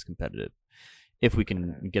making us competitive if we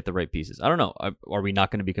can get the right pieces. I don't know. Are we not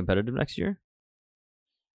going to be competitive next year?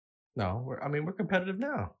 No, we're competitive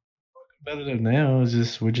now. Competitive now is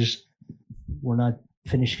just we're not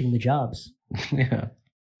finishing the jobs. yeah.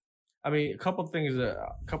 I mean, a couple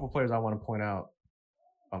players I want to point out.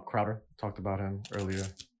 Crowder, talked about him earlier.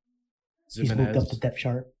 He's moved up the depth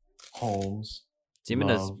chart. Holmes.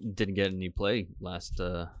 Jimenez didn't get any play last.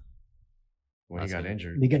 When he got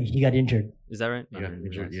injured. He got injured. Is that right? He got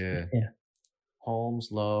injured. Yeah. Holmes,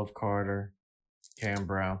 Love, Carter, Cam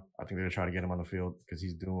Brown. I think they're trying to get him on the field because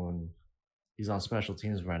he's on special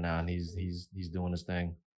teams right now and he's doing his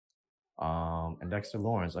thing. And Dexter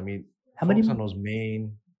Lawrence. I mean, how many on those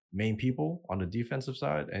main people on the defensive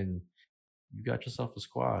side, and you got yourself a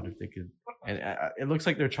squad if they could. And it looks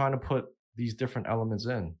like they're trying to put these different elements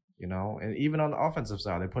in, you know. And even on the offensive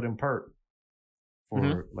side, they put in Pert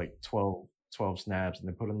for like 12 snaps, and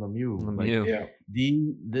they put in Lemieux. Like, yeah.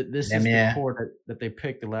 This is the core that they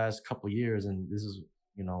picked the last couple of years, and this is,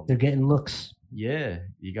 you know, they're getting looks. Yeah,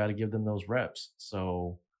 you got to give them those reps.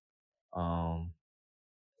 So,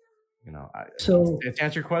 you know, to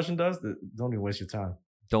answer your question, don't even waste your time.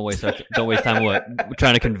 Don't waste time. What? We're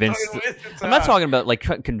trying to convince. I'm not talking about like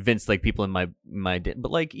convince like people in my but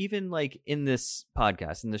like even like in this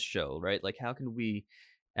podcast, in this show, right? Like, how can we,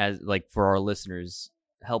 as like for our listeners,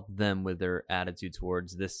 help them with their attitude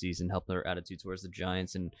towards this season, help their attitude towards the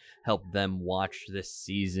Giants, and help them watch this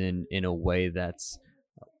season in a way that's,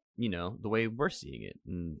 you know, the way we're seeing it,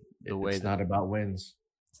 and the way it's not about wins.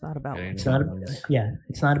 It's not about wins.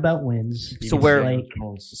 It's not about wins. So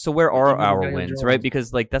where are our wins, right?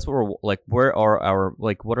 Because like that's what we're like. Where are our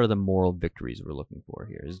like? What are the moral victories we're looking for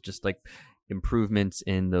here? Is just like improvements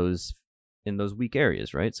in those weak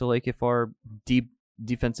areas, right? So like if our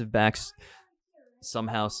defensive backs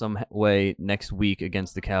somehow, some way next week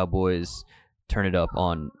against the Cowboys turn it up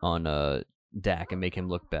on Dak and make him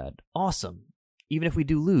look bad, awesome. Even if we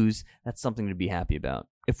do lose, that's something to be happy about.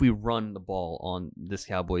 If we run the ball on this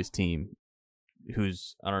Cowboys team,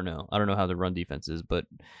 who's I don't know how the run defense is, but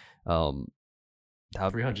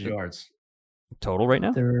 300 yards total right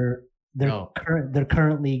now. They're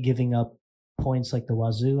currently giving up points like the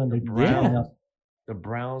Wazoo, and the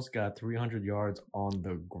Browns got 300 yards on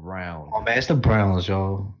the ground. Oh man, it's the Browns,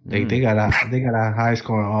 yo. They got a high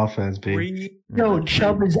scoring offense, baby. No,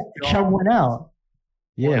 Chubb went out.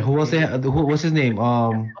 Yeah, who else? What's his name?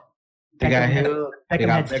 They got Hill, they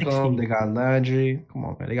got Beckham, they got Landry. Come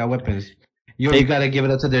on, man, they got weapons. You got to give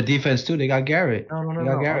it up to their defense too. They got Garrett. No. I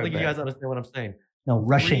don't think you guys understand what I'm saying. No,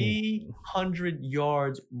 rushing. 300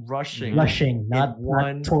 yards rushing, not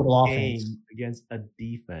total offense against a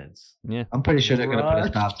defense. Yeah, I'm pretty sure they're gonna put a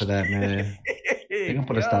stop to that, man. They're gonna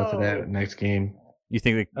put a stop to that next game. You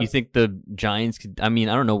think the Giants could? I mean,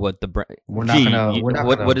 I don't know what the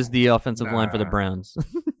what is the offensive line for the Browns?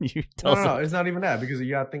 No, it's not even that, because you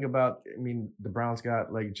got to think about. I mean, the Browns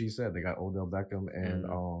got, like G said, they got Odell Beckham and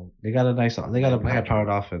they got a high-powered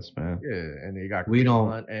offense, man. Yeah, and they got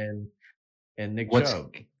Hunt and Nick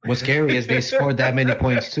Chubb. What's scary is they scored that many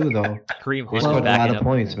points too, though. They scored a lot of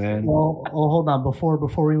points, man. Well, hold on. Before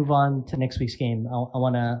we move on to next week's game, I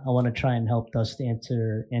wanna try and help Dust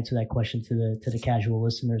answer that question to the casual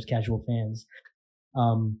listeners, casual fans.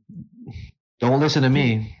 Don't listen to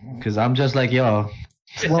me, because I'm just like y'all.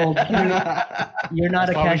 Well, you're not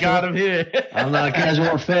a casual. Got him here. I'm not a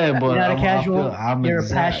casual fan, but you're not a casual.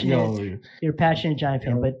 You're a passionate Giant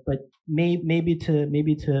fan, but maybe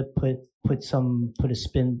to put a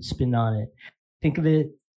spin on it. Think of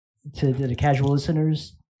it to the casual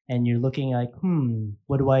listeners, and you're looking like,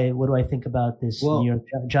 what do I think about this New York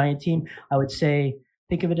Giant team? I would say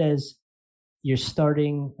think of it as you're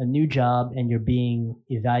starting a new job and you're being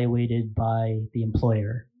evaluated by the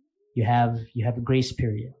employer. You have a grace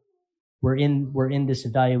period. We're in this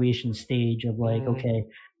evaluation stage of like, okay,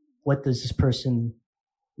 what does this person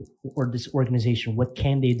or this organization, what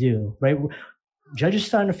can they do, right? Judge is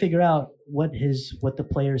starting to figure out what the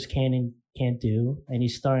players can and can't do, and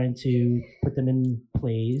he's starting to put them in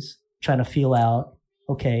plays, trying to feel out,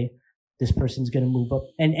 okay, this person's going to move up.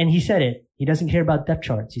 And he said it. He doesn't care about depth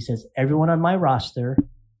charts. He says, everyone on my roster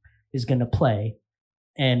is going to play.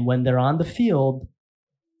 And when they're on the field,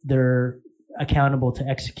 they're accountable to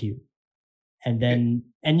execute. And then,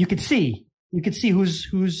 and you could see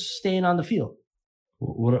who's staying on the field.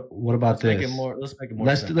 What about Let's this? let's make it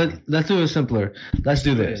more simple. Let's do it simpler. Let's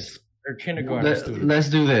do this. They're kindergarten students. Let's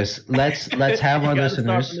do this. Let's have our listeners.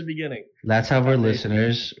 Start from the beginning. Let's have our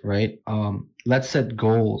listeners, right? Let's set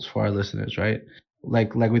goals for our listeners, right?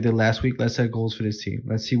 Like we did last week. Let's set goals for this team.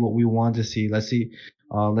 Let's see what we want to see. Let's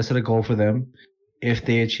set a goal for them. If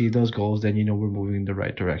they achieve those goals, then we're moving in the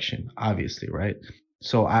right direction. Obviously, right?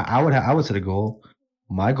 So I would set a goal.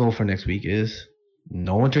 My goal for next week is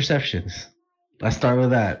no interceptions. Let's start with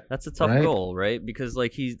that. That's a tough goal, right? Because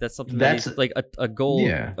that's something That's like a goal.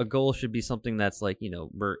 Yeah. A goal should be something that's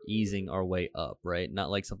we're easing our way up, right? Not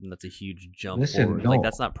like something that's a huge jump forward. No.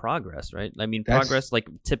 That's not progress, right? I mean, progress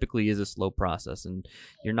typically is a slow process, and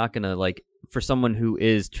you're not gonna for someone who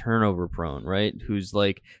is turnover prone, right? Who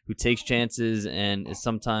takes chances and is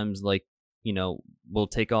sometimes will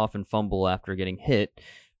take off and fumble after getting hit.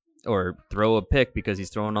 Or throw a pick because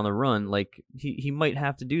he's throwing on the run, he might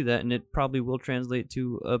have to do that, and it probably will translate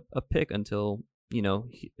to a pick until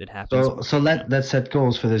it happens. So let's set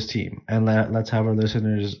goals for this team, and let's have our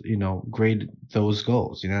listeners grade those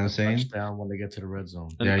goals. You know what I'm saying? Touchdown when they get to the red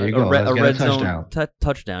zone. There you go. A red touchdown. zone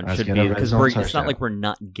touchdown Let's should get be a red because zone it's not touchdown. like we're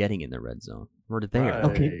not getting in the red zone. We're there.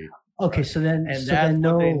 Right. Okay. So then, And so that's then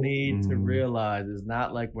what no. they need to realize. It's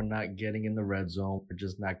not like we're not getting in the red zone. We're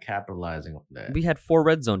just not capitalizing on that. We had 4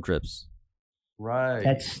 red zone trips. Right.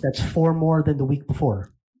 That's 4 more than the week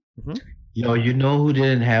before. Mm-hmm. Yo, who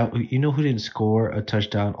didn't score a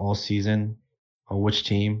touchdown all season? Or which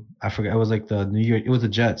team? I forgot. It was the New York. It was the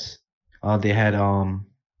Jets. They had I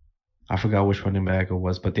forgot which running back it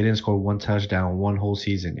was, but they didn't score one touchdown one whole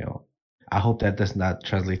season. Yo, I hope that does not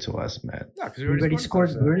translate to us, man. No, because We already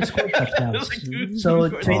scored touchdowns. So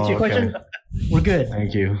to answer your question, okay. we're good.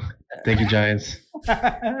 Thank you, Giants.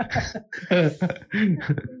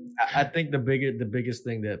 I think the biggest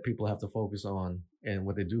thing that people have to focus on, and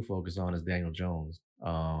what they do focus on, is Daniel Jones.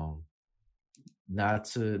 Not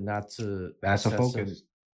to That's a assess focus. him,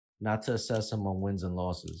 not to assess him on wins and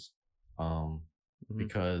losses,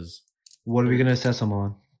 because What are we gonna assess him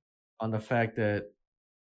on? on the fact that,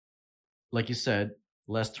 like you said,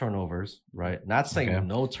 less turnovers, right? Not saying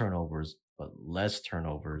no turnovers, but less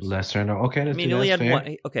turnovers. Less turnover. Okay, I mean, he only had fair.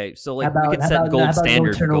 one. Okay, so How about, we could how set about, gold how about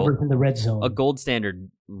standard no turnovers goal. in the red zone? A gold standard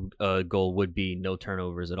goal would be no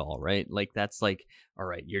turnovers at all, right? That's all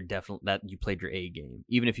right. You're definitely that you played your A game.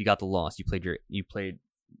 Even if you got the loss, you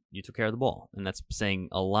took care of the ball, and that's saying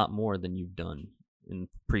a lot more than you've done in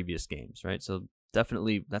previous games, right? So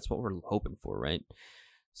definitely that's what we're hoping for, right?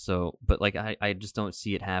 So, but I just don't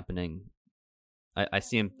see it happening. I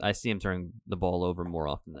see him turning the ball over more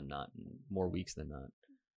often than not, more weeks than not.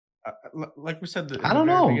 Like we said I don't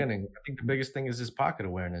know. beginning, I think the biggest thing is his pocket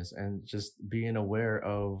awareness and just being aware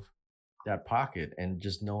of that pocket and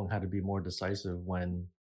just knowing how to be more decisive when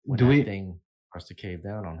thing starts to cave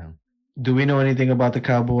down on him. Do we know anything about the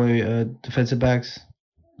Cowboy defensive backs?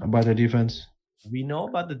 About their defense? We know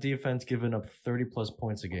about the defense giving up 30+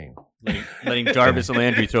 points a game. Letting Jarvis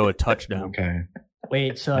Landry throw a touchdown. Okay.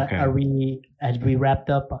 Wait, so Okay. had we wrapped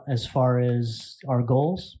up as far as our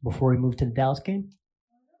goals before we move to the Dallas game?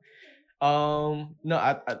 No,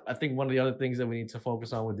 I think one of the other things that we need to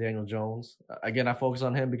focus on with Daniel Jones, again, I focus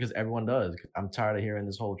on him because everyone does. I'm tired of hearing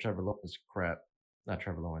this whole Trevor Lawrence crap. Not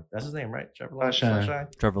Trevor Lawrence. That's his name, right? Trevor Lawrence. Sunshine.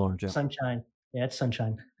 Trevor Lawrence. Yeah. Sunshine. Yeah, it's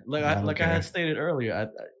Sunshine. I had stated earlier,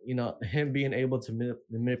 him being able to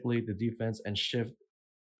manipulate the defense and shift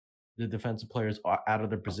the defensive players out of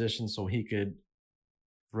their position so he could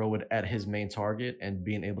throw it at his main target, and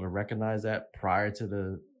being able to recognize that prior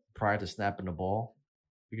to snapping the ball.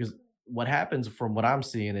 Because what happens from what I'm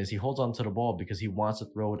seeing is he holds on to the ball because he wants to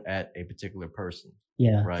throw it at a particular person.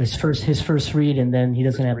 Yeah, right. his first read, and then he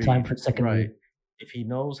doesn't have time for the second right. read. If he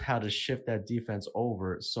knows how to shift that defense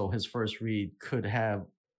over, so his first read he could have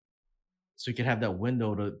that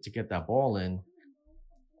window to get that ball in,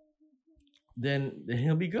 then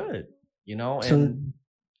he'll be good, and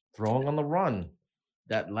throwing on the run.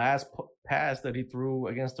 That last pass that he threw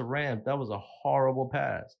against the Rams, that was a horrible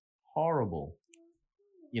pass. Horrible.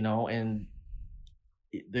 And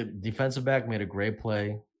the defensive back made a great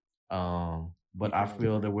play. But I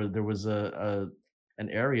feel there was an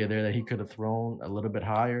area there that he could have thrown a little bit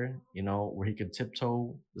higher, where he could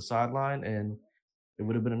tiptoe the sideline, and it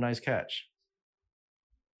would have been a nice catch.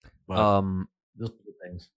 But those are the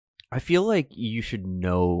things. I feel like you should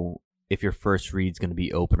know if your first read's going to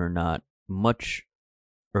be open or not much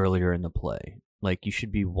earlier in the play. You should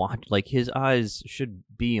be his eyes should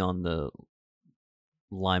be on the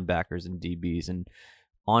linebackers and DBs, and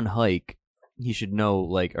on hike, he should know,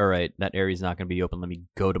 like, all right, that area's not going to be open. Let me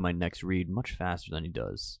go to my next read much faster than he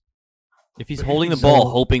does. If he's holding the ball,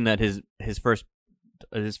 hoping that his first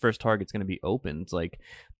target's going to be open, it's like,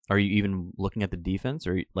 are you even looking at the defense,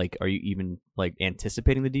 or like, are you even like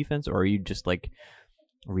anticipating the defense, or are you just like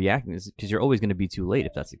reacting? Because you're always going to be too late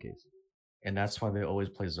if that's the case. And that's why they always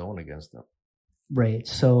play zone against them. Right.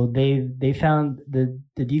 So they found the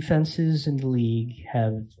defenses in the league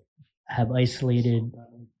have isolated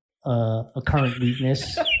a current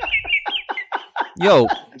weakness. Yo,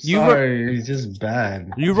 it's just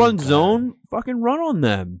bad. You run zone, fucking run on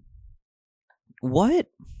them. What?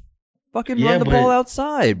 Fucking run the ball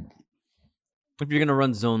outside. If you're gonna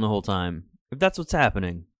run zone the whole time, if that's what's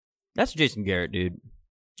happening, that's Jason Garrett, dude.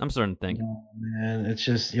 I'm starting to think. No, man, it's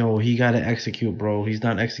just he got to execute, bro. He's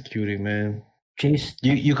not executing, man. Jason,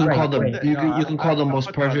 you can call the you can call the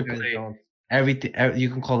most perfect play play. Everything you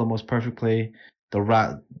can call the most perfect play. The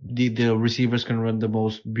route, the receivers can run the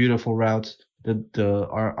most beautiful routes.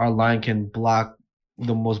 Our line can block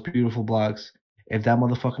the most beautiful blocks. If that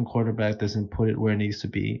motherfucking quarterback doesn't put it where it needs to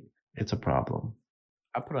be, it's a problem.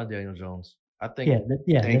 I put on Daniel Jones. I think.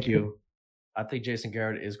 Thank you. I think Jason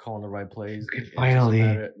Garrett is calling the right plays. Finally,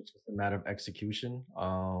 it's just a matter of execution.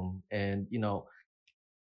 And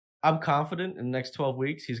I'm confident in the next 12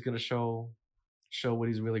 weeks he's going to show what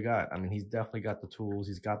he's really got. I mean, he's definitely got the tools.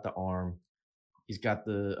 He's got the arm. He's got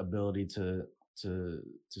the ability to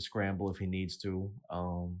scramble if he needs to.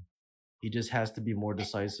 He just has to be more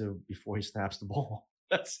decisive before he snaps the ball.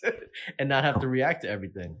 That's it, and not have to react to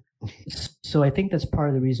everything. So I think that's part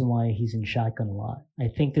of the reason why he's in shotgun a lot. I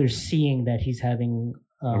think they're seeing that he's having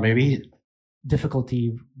or maybe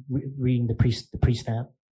difficulty reading the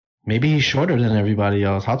pre-snap. Maybe he's shorter than everybody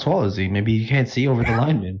else. How tall is he? Maybe he can't see over the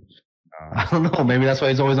lineman. I don't know. Maybe that's why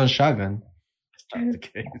he's always on shotgun. That's not the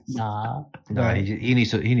case. Nah, he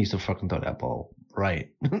needs to fucking throw that ball right.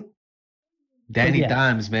 Danny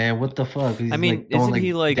Dimes, man, what the fuck? He's isn't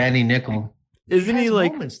he like Danny Nickel? Isn't he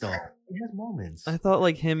like moments though? He has moments. I thought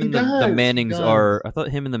like him and the Mannings are. I thought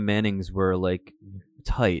him and the Mannings were like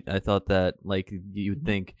tight. I thought that like you'd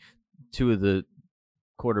think two of the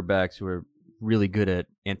quarterbacks who are really good at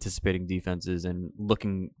anticipating defenses and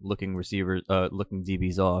looking receivers, looking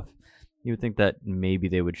DBs off. You would think that maybe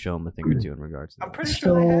they would show him a thing or two in regards to that. I'm pretty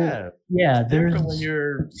sure they have. Yeah, there's when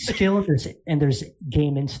you're skill and there's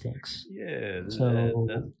game instincts. Yeah.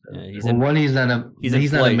 So he's not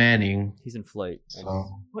a Manning. He's in flight.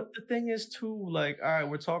 So. But the thing is too, like, all right,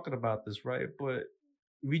 we're talking about this, right? But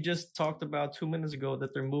we just talked about 2 minutes ago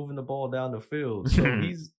that they're moving the ball down the field. So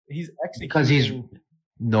he's executing.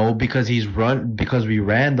 Because we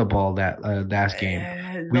ran the ball that last game.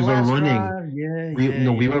 We were running.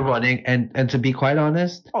 We were running, and to be quite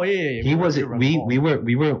honest, we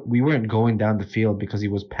weren't going down the field because he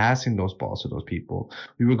was passing those balls to those people.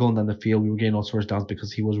 We were going down the field. We were getting those first downs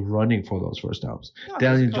because he was running for those first downs.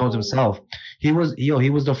 Daniel Jones himself, he was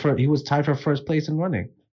the first. He was tied for first place in running.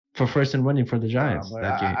 For first and running for the Giants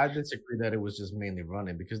that game. I disagree that it was just mainly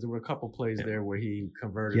running because there were a couple plays there where he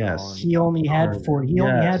converted. Yes, he only had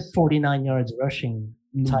 49 yards rushing.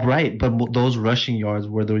 Right, but those rushing yards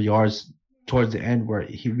were the yards towards the end where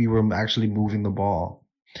we were actually moving the ball.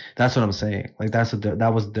 That's what I'm saying. Like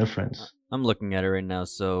that was the difference. I'm looking at it right now.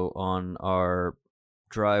 So on our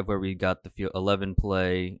drive where we got the field 11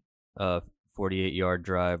 play, 48-yard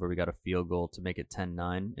drive where we got a field goal to make it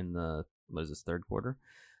 10-9 in the third quarter.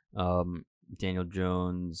 Daniel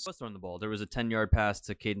Jones was throwing the ball. There was a 10-yard pass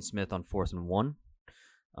to Caden Smith on 4th and 1.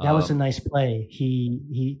 That was a nice play.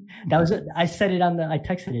 I said it I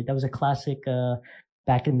texted it. That was a classic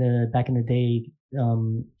back in the day,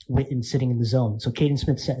 Witten sitting in the zone. So Caden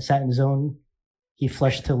Smith sat in the zone. He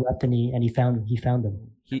flushed to the left and he found him.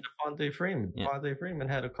 Devontae Freeman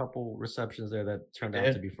had a couple receptions there that turned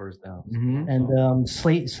out to be first downs. Mm-hmm. And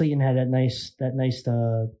Slayton had that nice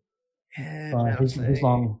his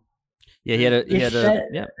long. Yeah, he had a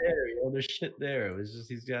there's shit there. It was just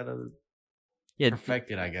he's got to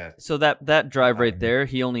perfect it, I guess. So that drive right there,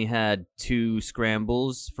 he only had 2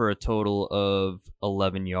 scrambles for a total of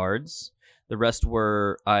 11 yards. The rest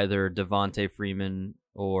were either Devontae Freeman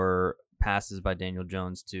or passes by Daniel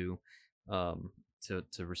Jones to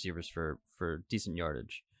receivers for decent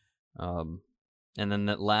yardage. And then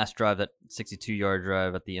that last drive, that 62-yard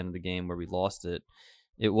drive at the end of the game where we lost it,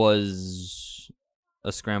 it was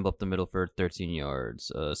a scramble up the middle for 13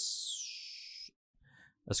 yards, a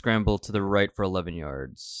scramble to the right for 11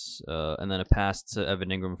 yards, and then a pass to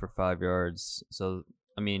Evan Ingram for 5 yards. So,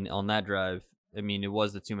 I mean, on that drive, it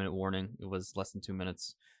was the 2-minute warning. It was less than 2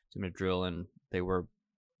 minutes, 2-minute drill, and they were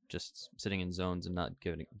just sitting in zones and not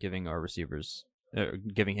giving our receivers,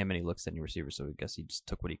 giving him any looks to any receivers. So I guess he just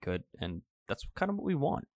took what he could, and that's kind of what we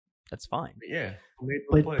want. That's fine. Yeah,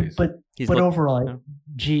 but overall,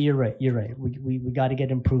 G, you're right. You're right. We got to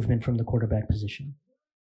get improvement from the quarterback position.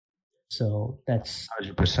 So that's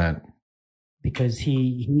 100%. Because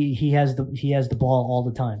he has the ball all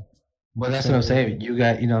the time. But that's what I'm saying. You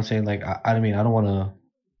got, what I'm saying, like, I mean, I don't want to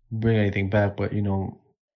bring anything back, but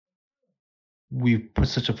we put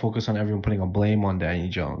such a focus on everyone putting a blame on Daniel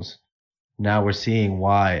Jones. Now we're seeing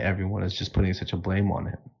why everyone is just putting such a blame on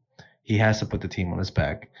him. He has to put the team on his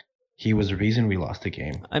back. He was the reason we lost the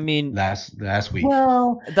game. I mean, last week.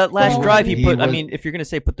 Well, that last drive he put. I mean, if you're gonna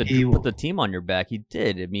say put the team on your back, he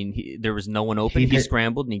did. I mean, there was no one open. He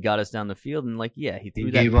scrambled and he got us down the field and he threw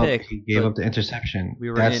that pick. He gave up the interception.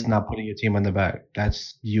 That's not putting your team on the back.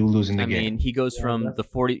 That's you losing the game. I mean, he goes from the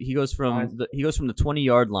 40. He goes from the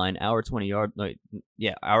 20-yard line, our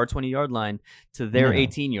 20-yard line to their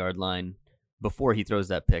 18-yard line before he throws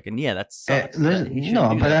that pick. And that sucks. But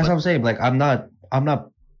that's what I'm saying. Like, I'm not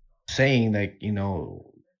saying, like,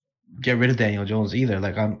 get rid of Daniel Jones either.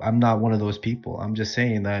 Like, I'm not one of those people. I'm just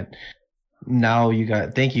saying that now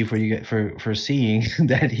thank you for seeing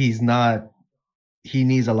that he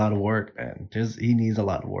needs a lot of work, man. He needs a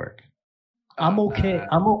lot of work. I'm okay.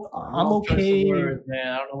 I'm okay. Man,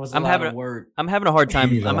 I don't know what's a lot of work. I'm having a hard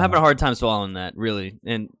time. I'm having a hard time swallowing that, really.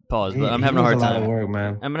 And pause, but I'm having a hard time. A lot of work,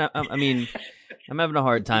 man. I'm having a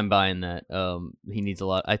hard time buying that. He needs a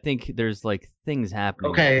lot. I think there's like things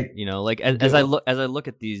happening. Okay. Like as I look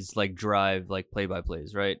at these like drive like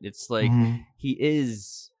play-by-plays, right? It's like he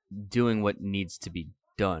is doing what needs to be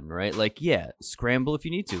done, right? Like, scramble if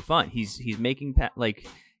you need to. Fine. He's making like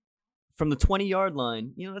from the 20-yard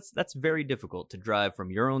line. That's very difficult to drive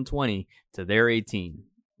from your own 20 to their 18.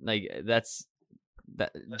 Like that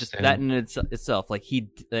in itself, like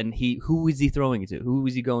who is he throwing it to? Who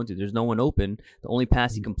is he going to? There's no one open. The only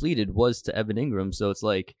pass he completed was to Evan Ingram, so it's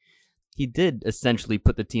like he did essentially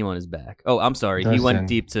put the team on his back. Oh, I'm sorry, he went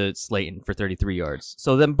deep to Slayton for 33 yards.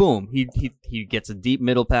 So then, boom, he gets a deep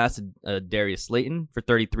middle pass to Darius Slayton for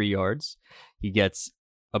 33 yards. He gets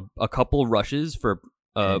a couple rushes for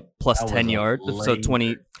plus 10 yards, so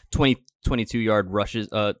 22 rushes,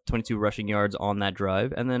 22 rushing yards on that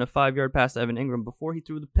drive, and then a 5-yard pass to Evan Ingram before he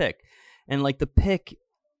threw the pick. And like the pick,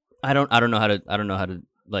 I don't know how to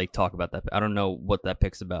like talk about that. I don't know what that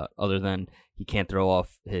pick's about, other than he can't throw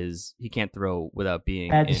without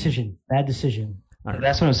being bad decision. That's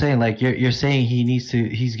what I'm saying. Like you're saying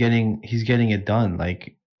he's getting it done.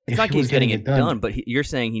 Like, it's not he's getting it done, but you're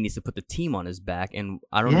saying he needs to put the team on his back, and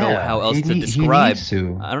I don't know how else to describe.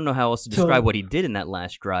 I don't know how else to describe what he did in that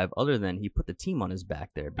last drive, other than he put the team on his back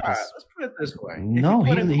there. Because let's put it this way: if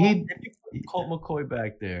you put Colt McCoy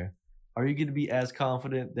back there, are you going to be as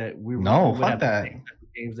confident that we? No, fuck that.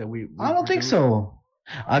 Games that we I don't think so.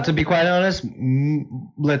 To be quite honest,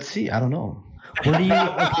 let's see. I don't know. What do you?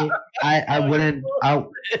 Okay, I wouldn't.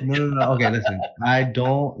 No. Okay, listen. I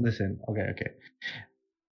don't listen. Okay.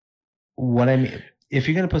 What I mean, if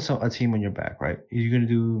you're gonna put a team on your back, right? You're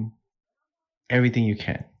gonna do everything you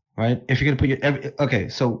can, right? If you're gonna put okay.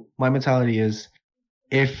 So my mentality is,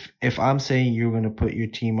 if I'm saying you're gonna put your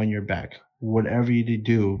team on your back, whatever you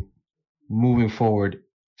do, moving forward,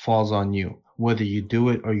 falls on you, whether you do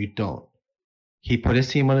it or you don't. He put his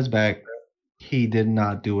team on his back. He did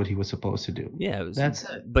not do what he was supposed to do. Yeah, that's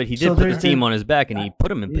it. But he did put the team on his back, and he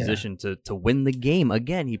put him in position to win the game.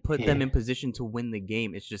 Again, he put them in position to win the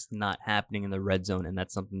game. It's just not happening in the red zone, and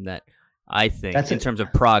that's something that I think, in terms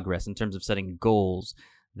of progress, in terms of setting goals,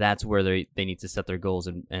 that's where they need to set their goals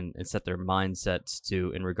and set their mindsets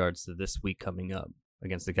to in regards to this week coming up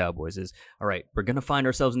against the Cowboys. Is all right. We're gonna find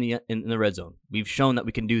ourselves in the red zone. We've shown that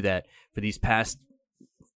we can do that for these past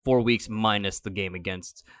 4 weeks, minus the game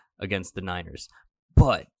against the Niners.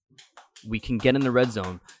 But we can get in the red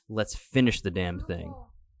zone. Let's finish the damn thing.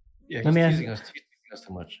 Yeah, he's teasing us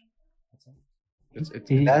too much. Let's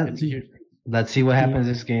see what happens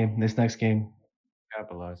this next game.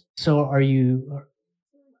 Capitalize. So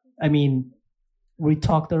we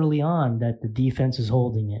talked early on that the defense is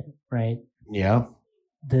holding it, right? Yeah.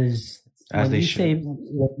 When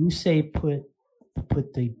you say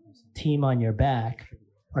put the team on your back,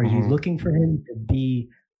 are you looking for him to be,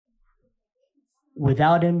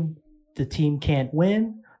 without him, the team can't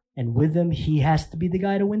win, and with him, he has to be the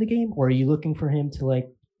guy to win the game? Or are you looking for him to like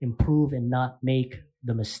improve and not make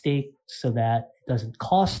the mistake so that it doesn't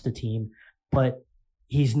cost the team, but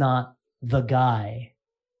he's not the guy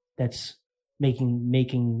that's making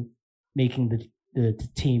the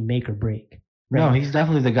team make or break? Right? No, he's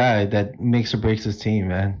definitely the guy that makes or breaks his team,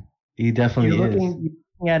 man. He definitely is.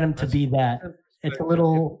 looking at him to be that. It's a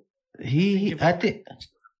little. I think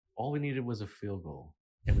all we needed was a field goal,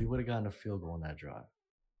 and we would have gotten a field goal on that drive.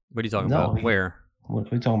 What are you talking No, about? he- Where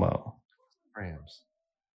what are you talking about? Rams.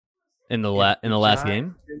 in the If the last Giants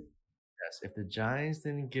game? didn't- Yes, if the Giants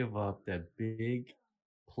didn't give up that big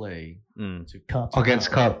play Mm. to Cup.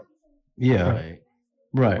 Against Cup. Yeah, right,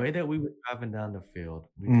 the right. way that we were driving down the field,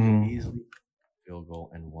 we could Mhm. have easily field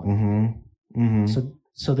goal and won. Mm-hmm. Mm-hmm.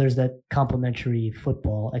 So there's that complementary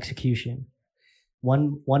football execution.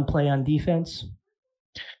 One play on defense.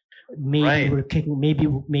 Maybe Right. we're kicking. Maybe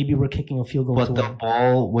we're kicking a field goal But to the win.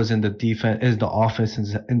 ball was in the defense, is the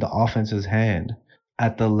offense's in the offense's hand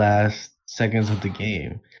at the last seconds of the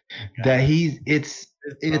game. That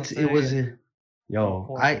it was.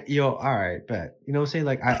 All right, bet. You know what I'm saying?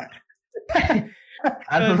 Like I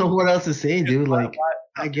don't know what else to say, dude. Like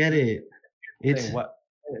I get it. It's What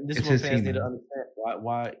this it's is what his fans team, need to man. understand.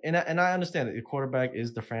 Why? And I understand it. The quarterback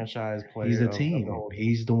is the franchise player. He's the of team. the whole team.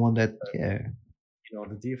 He's the one that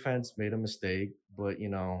The defense made a mistake, but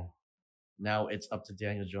now it's up to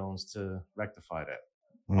Daniel Jones to rectify that.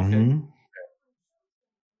 Mm-hmm.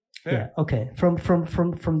 Fair. Yeah. Okay. From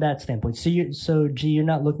that standpoint, you're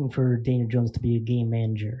not looking for Daniel Jones to be a game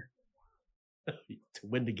manager. To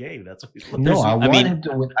win the game, that's what he's looking. No, There's- I I want mean- him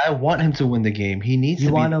to win. I want him to win the game. He needs You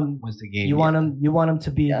to want be him- wins the game. You want him. You want him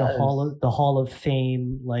to be Yes. the Hall of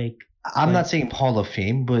Fame. Like I'm not saying Hall of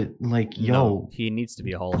Fame, but like, No, yo, he needs to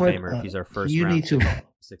be a Hall of put, Famer if he's our first you round need to,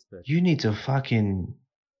 sixth pick. you need to fucking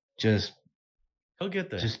just He'll get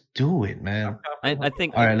there. just do it, man. I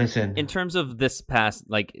think All right, listen. in terms of these past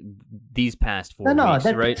 4 no, weeks,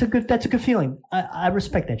 right? that's a good feeling. I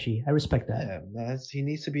respect that, G. I respect that. Yeah, he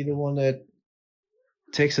needs to be the one that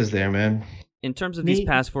takes us there, man. In terms of these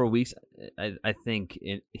past 4 weeks, I think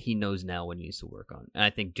he knows now what he needs to work on, and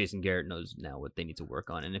I think Jason Garrett knows now what they need to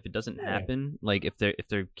work on. And if it doesn't happen, like if they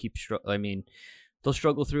they'll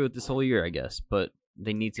struggle through it this whole year, I guess. But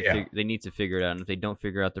they need to they need to figure it out. And if they don't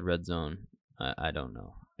figure out the red zone, I don't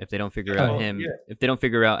know. If they don't figure out if they don't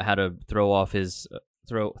figure out how to throw off his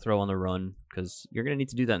throw on the run, because you're gonna need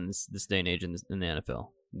to do that in this day and age in the NFL.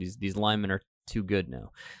 These linemen are too good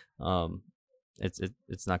now.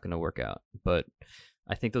 It's not going to work out. But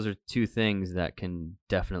I think those are two things that can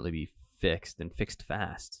definitely be fixed and fixed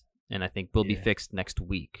fast. And I think will be fixed next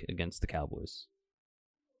week against the Cowboys.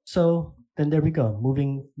 So then there we go.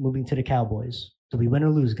 Moving to the Cowboys. Do we win or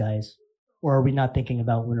lose, guys? Or are we not thinking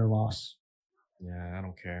about win or loss? Yeah, I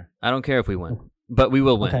don't care. I don't care if we win, but we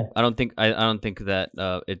will win. Okay. I don't think that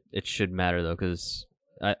it should matter though, because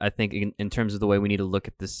I think in terms of the way we need to look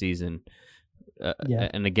at this season.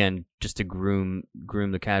 And again, just to groom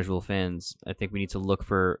the casual fans, I think we need to look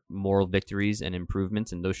for moral victories and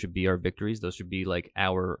improvements, and those should be our victories. Those should be like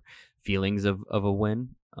our feelings of a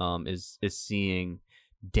win. Is seeing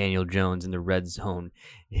Daniel Jones in the red zone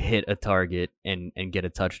hit a target and get a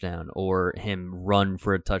touchdown, or him run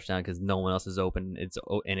for a touchdown because no one else is open.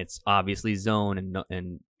 It's obviously zone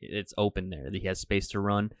and it's open there. He has space to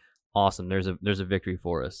run. Awesome. There's a victory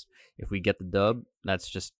for us. If we get the dub, that's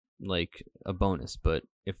just like a bonus. But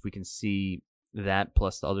if we can see that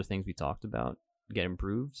plus the other things we talked about get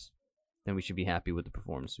improved, then we should be happy with the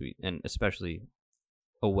performance suite, and especially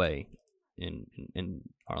away in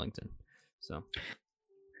Arlington. So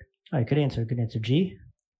all right, good answer. G.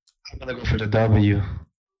 I'm gonna go for the W.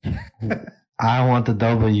 I want the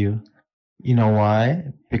W. You know why?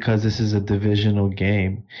 Because this is a divisional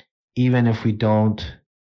game. Even if we don't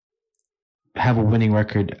have a winning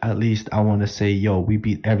record, at least I want to say, yo, we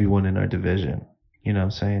beat everyone in our division. You know what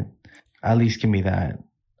I'm saying? At least give me that.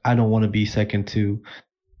 I don't want to be second to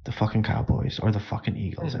the fucking Cowboys or the fucking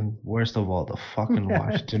Eagles, and worst of all, the fucking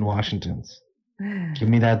Washingtons. Give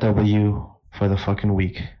me that W for the fucking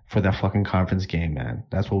week, for that fucking conference game, man.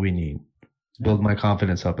 That's what we need. Build my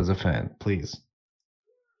confidence up as a fan, please.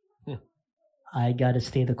 I gotta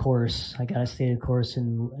stay the course.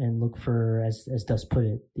 And look for, as Dust put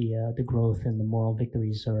it, the growth and the moral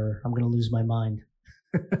victories. Or I'm gonna lose my mind.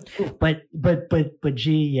 but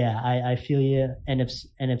G, yeah, I feel you. This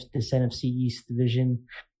NFC East division,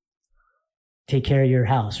 take care of your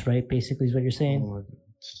house, right? Basically, is what you're saying.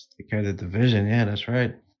 Just take care of the division. Yeah, that's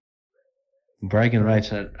right. Bragging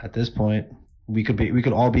rights at this point. We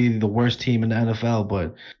could all be the worst team in the NFL,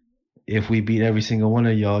 but if we beat every single one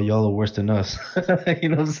of y'all are worse than us. You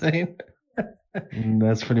know what I'm saying? And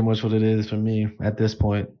that's pretty much what it is for me at this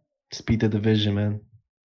point. Just beat the division, man.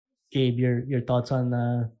 Gabe, your thoughts on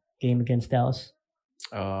the game against Dallas?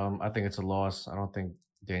 I think it's a loss. I don't think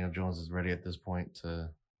Daniel Jones is ready at this point to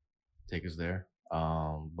take us there.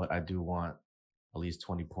 But I do want at least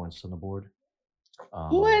 20 points on the board.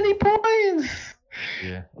 20 points.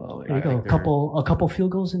 Yeah. Oh, There you go. A couple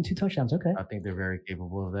field goals and 2 touchdowns. Okay. I think they're very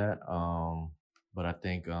capable of that. But I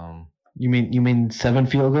think You mean 7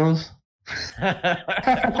 field goals?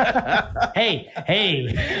 Hey. I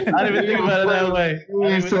didn't even think about it that way.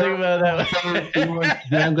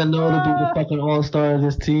 Damn Gano to be the fucking all-star of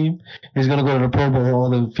this team. He's gonna go to the Pro Bowl with all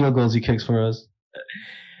the field goals he kicks for us.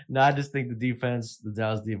 No, I just think the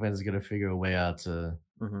Dallas defense is gonna figure a way out to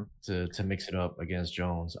mix it up against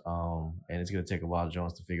Jones. And it's gonna take a while for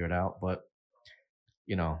Jones to figure it out. But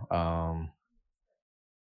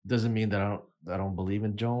doesn't mean that I don't believe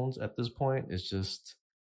in Jones at this point. It's just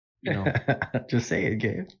Just say it,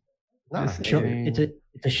 Gabe. nah, It's a show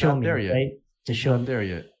me, there yet. right? It's a show Not me. there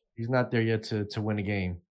yet. He's not there yet to win a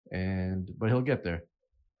game, but he'll get there.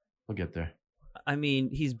 He'll get there. I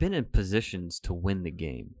mean, he's been in positions to win the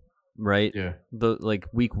game, right? Yeah. Like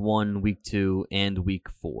week 1, week 2, and week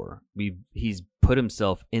 4. He's put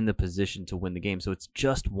himself in the position to win the game, so it's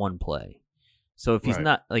just one play. So if he's Right.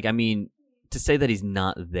 not, like, I mean, to say that he's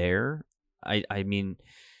not there, I mean,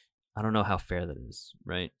 I don't know how fair that is,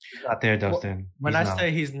 right? He's not there, Dustin. When He's I not.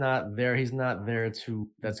 say he's not there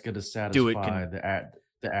that's going to satisfy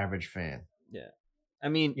the average fan. Yeah. I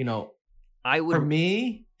mean, I would. For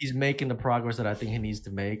me, he's making the progress that I think he needs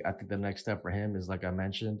to make. I think the next step for him is, like I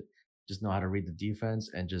mentioned, just know how to read the defense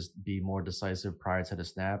and just be more decisive prior to the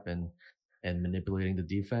snap and manipulating the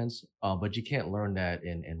defense. But you can't learn that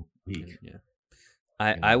in week. Yeah.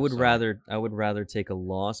 I would rather take a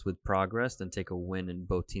loss with progress than take a win and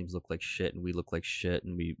both teams look like shit and we look like shit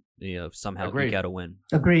and we somehow eke out a win.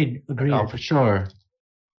 Agreed. Oh, for sure.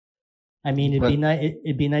 I mean,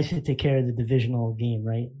 it'd be nice to take care of the divisional game,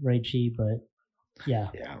 right, G? But yeah.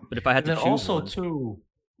 But if I had to choose also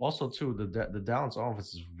too, the Dallas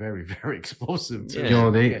offense is very, very explosive too.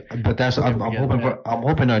 I'm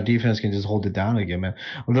hoping our defense can just hold it down again, man.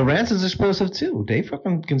 Well, the Rams is explosive too. They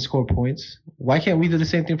fucking can score points. Why can't we do the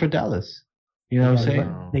same thing for Dallas? You know what I'm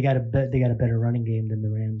saying? They got a better running game than the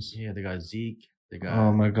Rams. Yeah, they got Zeke. They got.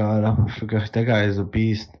 Oh my God, I forgot that guy is a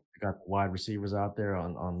beast. They got wide receivers out there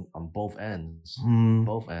on both ends.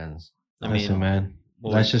 Both ends. Listen, man.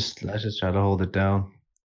 Let's just try to hold it down.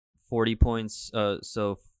 40 points.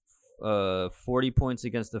 40 points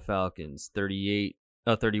against the Falcons,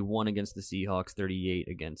 31 against the Seahawks, 38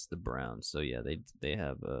 against the Browns. So yeah, they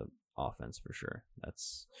have offense for sure.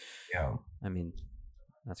 I mean,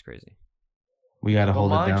 that's crazy. We got to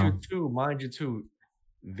hold it down. Mind you too,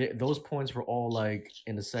 those points were all like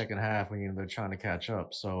in the second half when they're trying to catch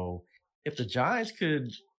up. So if the Giants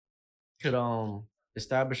could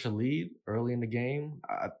establish a lead early in the game,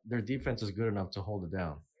 their defense is good enough to hold it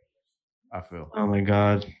down. I feel. Oh my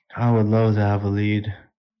God, I would love to have a lead.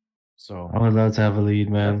 So I would love to have a lead,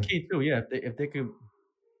 man. That's key too. Yeah, if they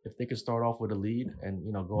could start off with a lead and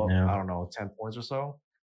go up, I don't know, 10 points or so.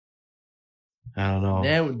 I don't know.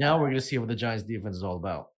 Now we're gonna see what the Giants' defense is all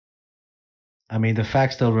about. I mean, the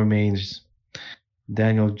fact still remains: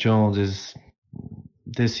 Daniel Jones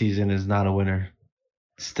this season is not a winner,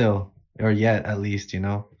 still or yet at least.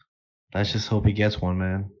 Let's just hope he gets one,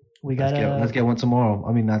 man. Let's get one tomorrow.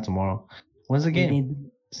 I mean, not tomorrow. When's the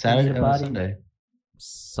game? Saturday or Sunday?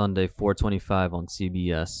 Sunday, 4:25 on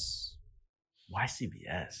CBS. Why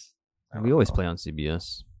CBS? We always play on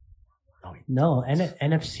CBS. No,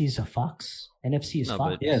 NFC is a Fox. NFC is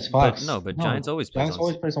Fox. Yeah, it's Fox. But Giants always play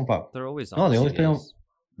on Fox. They're always on. No, they always CBS. play on.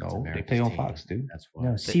 No, they play on Fox, dude. That's why.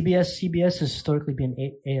 No, CBS has historically been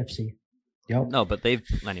AFC. Yep. No, but they've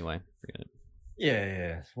anyway. Forget it.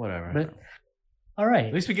 Yeah, whatever. But all right.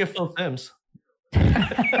 At least we get Phil Sims.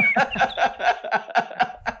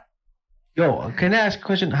 Yo, can I ask a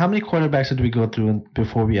question? How many quarterbacks did we go through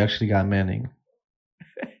before we actually got Manning?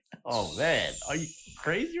 Oh man, are you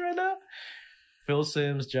crazy right now? Phil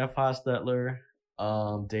Sims, Jeff Hostetler,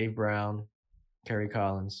 Dave Brown, Kerry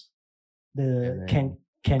Collins, Ken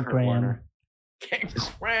Graham. Warner. Ken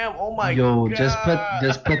Graham. Oh my God! Yo, just put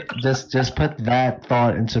that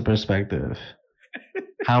thought into perspective.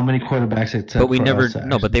 How many quarterbacks it took? But we never.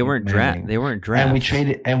 No, but they weren't draft. They weren't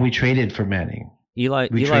drafted. And we traded for Manning. Eli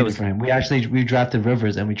was for him. We drafted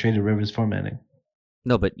Rivers and we traded Rivers for Manning.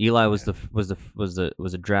 No, but Eli was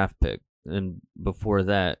a draft pick, and before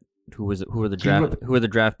that, who were the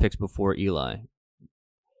draft picks before Eli?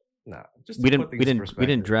 No, we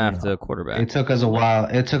didn't draft a quarterback. It took us a while.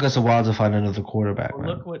 It took us a while to find another quarterback. Well,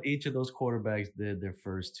 look what each of those quarterbacks did their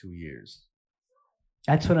first 2 years.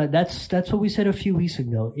 That's what we said a few weeks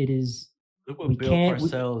ago. It is. Look what Bill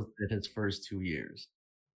Parcells did his first 2 years.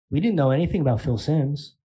 We didn't know anything about Phil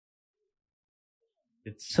Sims.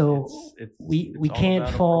 We can't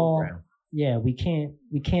fall yeah, we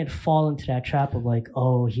can't fall into that trap of like,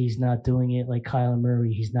 oh, he's not doing it like Kyler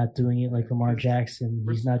Murray, he's not doing it like Lamar Jackson,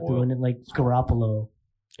 he's not doing it like Garoppolo.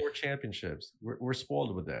 4 championships. We're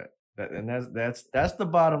spoiled with that. And that's the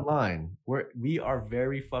bottom line. We are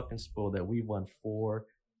very fucking spoiled that we won 4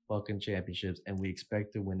 fucking championships and we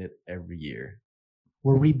expect to win it every year.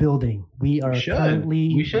 We're rebuilding. We are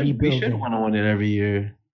currently rebuilding. We should want to win it every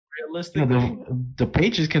year. Realistically, the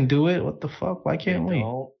Patriots can do it. What the fuck? Why can't we?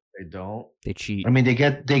 They don't. They cheat. I mean, they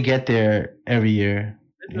get there every year.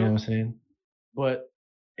 You know what I'm saying? But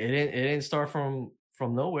it didn't start from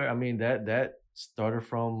nowhere. I mean, that started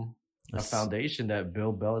from a foundation that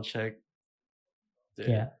Bill Belichick did.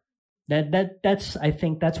 Yeah. That's I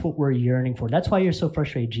think that's what we're yearning for. That's why you're so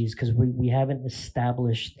frustrated, G's, because we haven't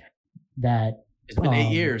established that. It's been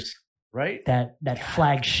 8 years, right? That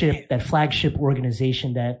flagship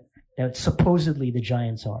organization that supposedly the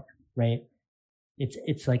Giants are, right?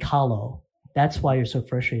 It's like hollow. That's why you're so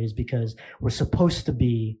frustrated, is because we're supposed to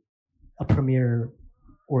be a premier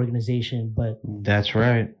organization, but that's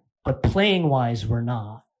right. But playing wise, we're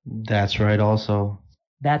not. That's right. Also,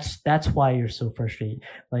 that's why you're so frustrated.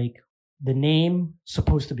 Like the name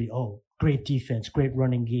supposed to be, oh, great defense, great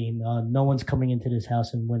running game. No one's coming into this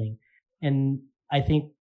house and winning. And I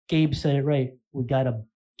think Gabe said it right. We got to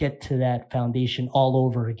get to that foundation all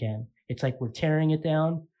over again. It's like we're tearing it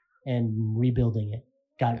down and rebuilding it.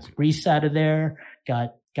 Got Reese out of there.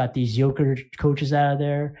 Got these Joker coaches out of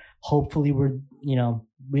there. Hopefully we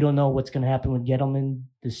don't know what's going to happen with Gettleman.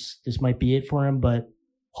 This might be it for him, but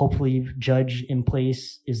hopefully Judge in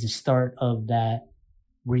place is the start of that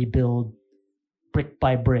rebuild, brick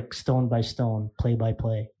by brick, stone by stone, play by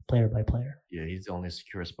play, player by player. Yeah, he's the only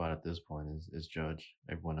secure spot at this point is Judge.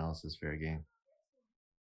 Everyone else is fair game.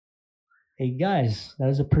 Hey guys, that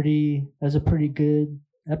was a pretty good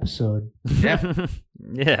episode. Yeah.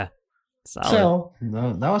 Yeah. Solid. So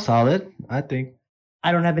no, that was solid, I think.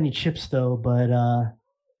 I don't have any chips though, but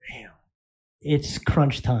damn, it's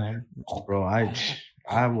crunch time. Bro,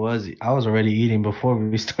 I was already eating before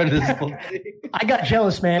we started this whole thing. I got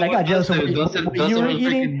jealous, man. I got jealous of what you were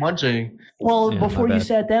eating. Munching. Well, yeah, before you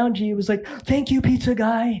sat down, G was like, "Thank you, pizza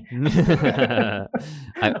guy."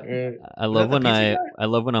 I love when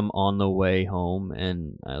I'm on the way home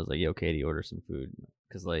and I was like, "Yo, Katie, order some food,"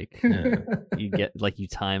 because you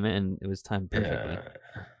time it and it was timed perfectly. Yeah.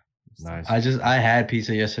 Nice. I had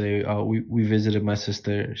pizza yesterday. We visited my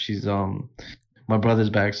sister. She's my brother's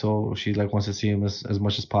back, so she wants to see him as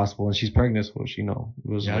much as possible, and she's pregnant, so she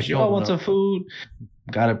was like, "Yo, I want some food."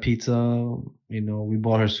 Got a pizza. We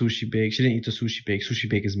bought her sushi bake. She didn't eat the sushi bake. Sushi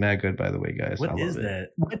bake is mad good, by the way, guys. What is that?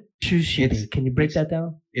 What sushi bake? Can you break that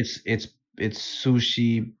down? It's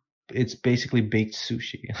sushi. It's basically baked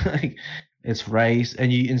sushi. Like it's rice,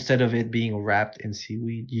 and you, instead of it being wrapped in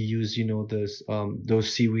seaweed, you use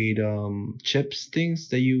those seaweed chips things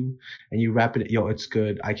that you wrap it. Yo, it's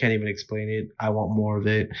good. I can't even explain it. I want more of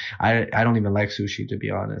it. I don't even like sushi, to be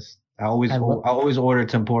honest. I always order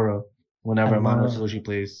tempura whenever I'm at a sushi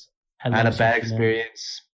place. I had a bad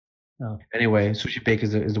experience. Oh. Anyway, sushi bake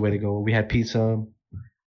is the way to go. We had pizza.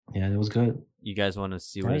 Yeah, it was good. You guys want to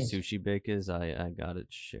see what a sushi bake is? I got it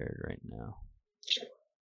shared right now.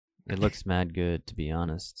 It looks mad good, to be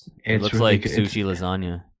honest. It looks really like sushi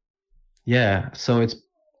lasagna. Yeah, so it's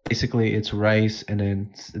basically rice, and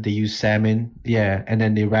then they use salmon. Yeah, and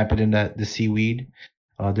then they wrap it in the seaweed,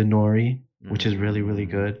 the nori, which is really, really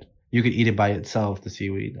good. You could eat it by itself, the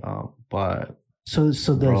seaweed. But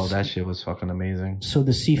bro, that shit was fucking amazing. So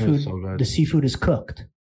the seafood, the seafood is cooked.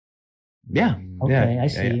 Yeah. Okay, yeah,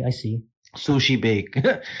 I see. Sushi bake.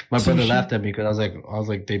 My brother laughed at me because I was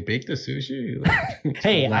like, they baked the sushi.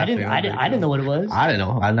 Hey, I didn't know what it was. I didn't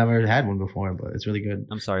know. I never had one before, but it's really good.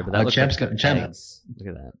 I'm sorry, but that looks like eggs. Look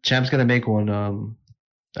at that. Champ's gonna make one.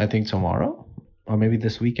 I think tomorrow or maybe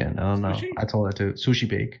this weekend. I don't know. I told her to sushi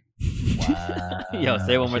bake. Wow. Yo,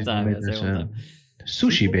 say it one more time.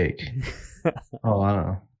 Sushi bake. Oh, I don't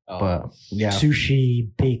know. But yeah, sushi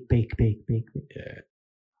bake. Yeah.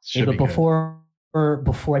 Hey, but before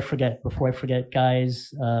I forget,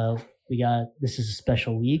 guys, this is a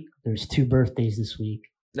special week. There's 2 birthdays this week.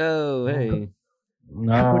 Oh, hey.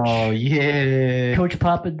 Yeah. Coach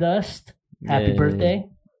Papa Dust, happy birthday.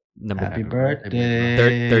 Happy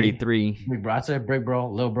birthday. 33. Big bro, I said big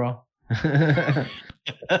bro, little bro.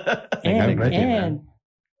 and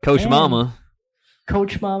Coach Mama.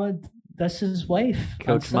 Coach Mama, that's his wife.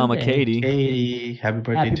 Coach Mama Katie. Happy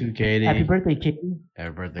birthday to Katie. Happy birthday, Katie.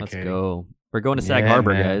 Happy birthday, Let's Katie. go. We're going to Sag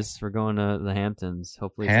Harbor, guys. We're going to the Hamptons.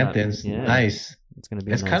 Hopefully, Hamptons, nice. It's gonna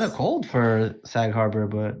be. It's kind of cold for Sag Harbor,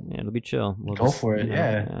 but yeah, it'll be chill. Go for it.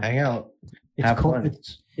 Yeah, hang out. It's Have cold. fun.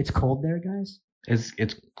 It's cold there, guys. It's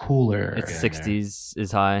cooler. It's Okay. 60s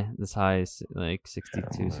is high. This high is like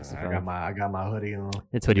 62, I 65. got my hoodie on.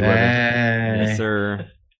 It's hoodie weather. Dang. Yes, sir.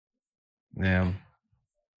 Damn.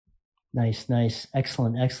 Nice.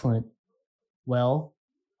 Excellent. Well,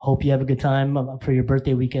 hope you have a good time for your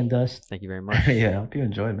birthday weekend, Dust. Thank you very much. Yeah, hope you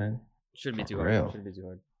enjoy, man. Shouldn't be too For hard. real. Shouldn't be too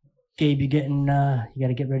hard. Gabe, you got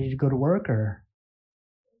to get ready to go to work, or?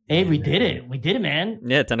 Hey, we did it, man.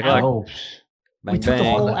 Yeah, 10 o'clock. Oh, Bang, We took the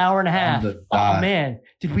bang. whole hour and a half. the Oh dot. man,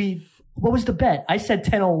 did we? What was the bet? I said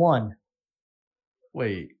 10:01.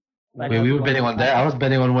 Wait. I wait, know we you were betting on that. I was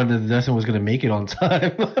betting on whether Dustin was gonna make it on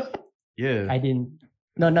time. Yeah. I didn't.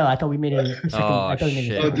 No, I thought we made it a second. Oh, I thought we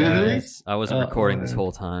made it a shit. Oh, second. did we? guys. I wasn't recording this man.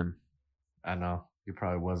 whole time. I know. You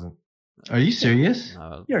probably wasn't. Are you serious?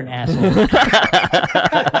 No. You're an asshole.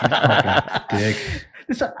 Dick.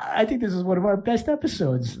 I think this is one of our best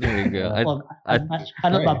episodes. There you go. Well, I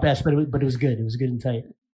don't know about best, but it was good. It was good and tight.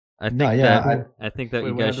 I think No, yeah, that I think that Wait,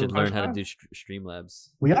 you we're guys gonna should do learn first how to time? do Streamlabs.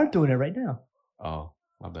 We are doing it right now. Oh,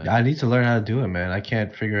 my bad. I need to learn how to do it, man. I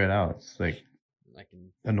can't figure it out. It's like I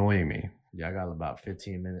can annoying me. Yeah, I got about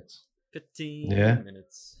 15 minutes. 15 Yeah.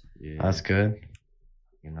 minutes. Yeah. That's good.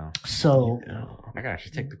 You know. So I gotta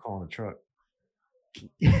actually take the call in the truck.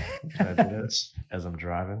 Should I do this as I'm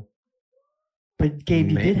driving? but Gabe,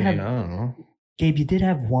 you Maybe, did I have don't know. Gabe, you did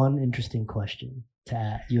have one interesting question to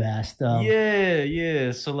ask. You asked.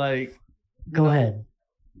 Yeah. So like, Go ahead.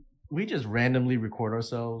 we just randomly record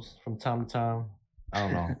ourselves from time to time. I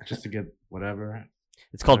don't know, just to get whatever.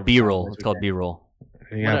 It's called Whatever B-roll. sounds It's called okay. B-roll.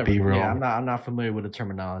 You got Whatever. B-roll. Yeah, I'm not familiar with the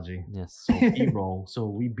terminology. Yes. So B-roll. So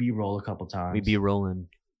we B-roll a couple times. We be rolling.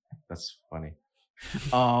 That's funny.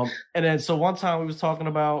 And then so one time we was talking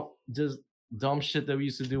about just dumb shit that we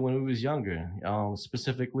used to do when we was younger.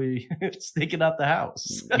 Specifically sneaking out the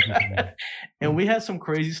house. And we had some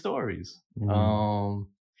crazy stories. Mhm.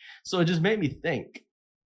 So it just made me think,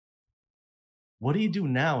 what do you do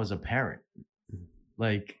now as a parent?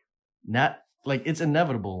 Like, not like it's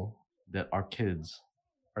inevitable that our kids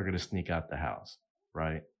are gonna sneak out the house,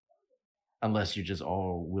 right? Unless you're just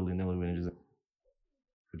all willy-nilly and just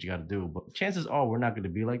what you got to do. But chances are we're not going to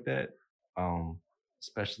be like that.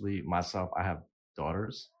 Especially myself, I have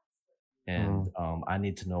daughters, and I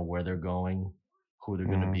need to know where they're going, who they're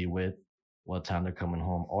going to be with, what time they're coming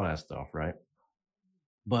home, all that stuff, right?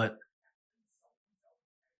 But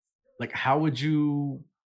like, how would you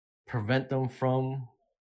prevent them from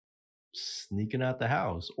sneaking out the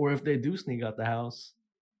house? Or if they do sneak out the house,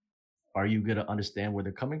 are you going to understand where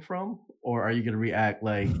they're coming from? Or are you going to react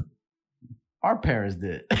like our parents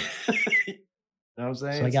did? You know what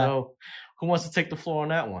I'm saying? So who wants to take the floor on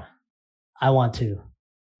that one? I want to,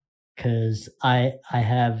 because I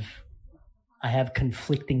have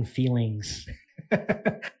conflicting feelings.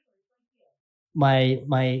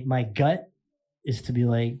 my gut is to be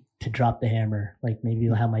like, to drop the hammer, like maybe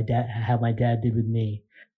how my dad did with me.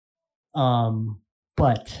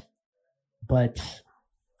 But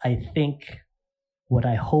I think what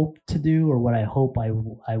I hope to do, or what I hope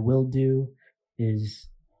I will do, is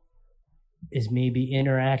maybe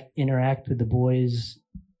interact with the boys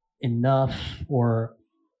enough, or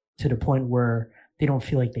to the point where they don't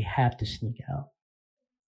feel like they have to sneak out.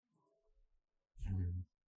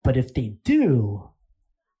 But if they do,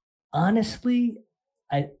 honestly,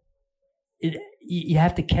 you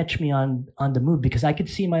have to catch me on the move, because I could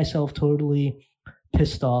see myself totally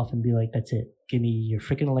pissed off and be like, that's it. Give me your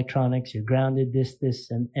freaking electronics. You're grounded, this,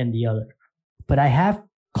 and the other. But I have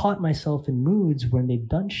caught myself in moods when they've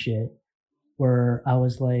done shit where I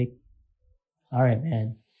was like, all right,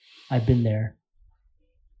 man, I've been there.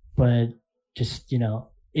 But just,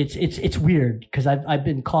 it's weird, because I've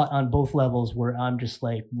been caught on both levels where I'm just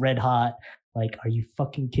like red hot. Like, are you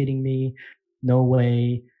fucking kidding me? No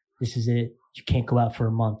way. This is it. You can't go out for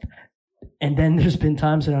a month. And then there's been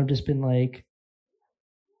times that I've just been like,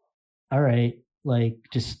 all right, like,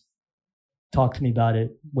 just talk to me about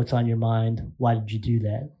it. What's on your mind? Why did you do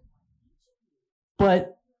that?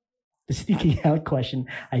 But the sneaking out question,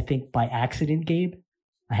 I think by accident, Gabe,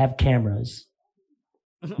 I have cameras.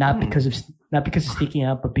 Not because of sneaking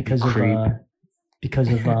out, but because of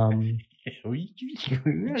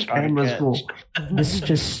Cameras full.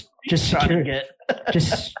 just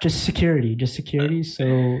security, just security.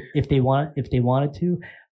 So if they wanted to,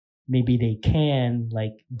 maybe they can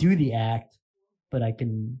like do the act, but I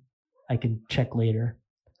can check later.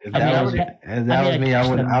 If that was me,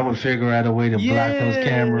 I would figure out a way to block those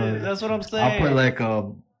cameras. That's what I'm saying. I'll put like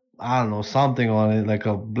I don't know, something on it, like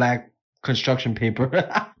a black construction paper.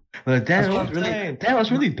 But That's damn, what I'm saying. that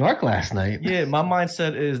was really dark last night. Yeah, my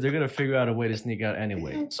mindset is they're gonna figure out a way to sneak out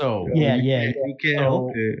anyway. So Yeah. You can't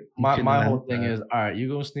help it. my whole thing is, all right, you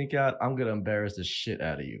gonna sneak out, I'm gonna embarrass the shit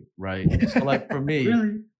out of you, right? So like for me,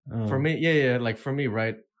 really. for me, yeah, like for me,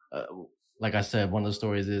 right? Like I said, one of the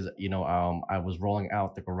stories is, I was rolling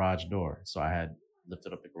out the garage door, so I had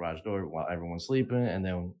lifted up the garage door while everyone's sleeping, and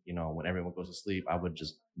then when everyone goes to sleep, I would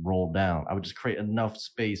just roll down. I would just create enough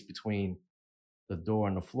space between the door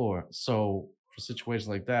and the floor. So for situations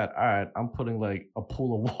like that, all right, I'm putting like a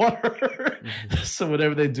pool of water. So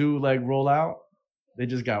whenever they do like roll out, they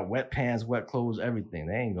just got wet pants, wet clothes, everything.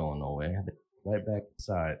 They ain't going nowhere. They're right back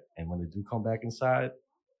inside. And when they do come back inside,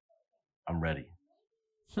 I'm ready.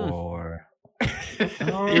 Or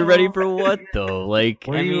You're ready for what though? Like,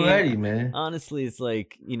 When are you ready, man? Honestly, it's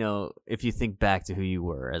like, if you think back to who you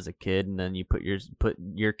were as a kid, and then you put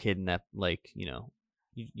your kid in that, like,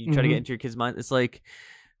 you try to get into your kid's mind. It's like,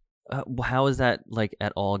 how is that like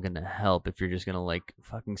at all gonna help if you're just gonna like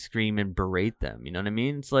fucking scream and berate them? You know what I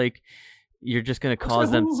mean? It's like you're just gonna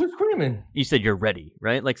cause them. Who's screaming? You said you're ready,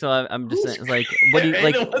 right? Like, so I'm just saying, it's like, what do you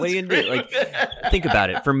like? What are you gonna do? Like, think about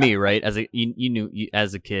it. For me, right? As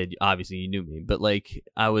as a kid, obviously you knew me, but like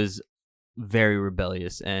I was very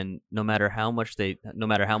rebellious, and no matter how much they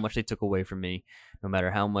took away from me, no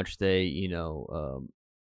matter how much they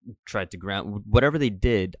tried to ground whatever they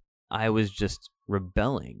did, I was just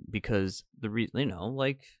rebelling because the reason,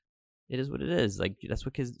 like, it is what it is. Like, that's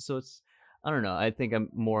what kids. So it's, I don't know. I think I'm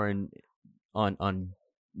more on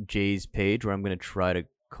Jay's page, where I'm going to try to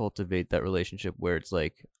cultivate that relationship where it's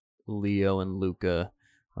like Leo and Luca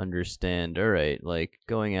understand, all right, like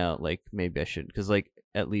going out, like maybe I should, because like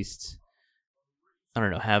at least, I don't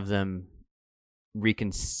know, have them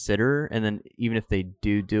reconsider, and then even if they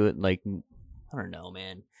do it, like, I don't know,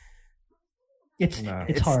 man. It's hard.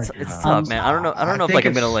 It's tough, man. I don't know if like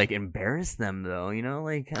I'm gonna like embarrass them though.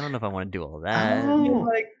 Like, I don't know if I want to do all that.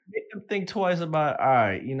 Like, make them think twice about. All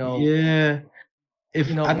right, Yeah. If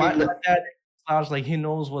my dad sounds like he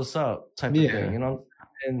knows what's up, type of thing.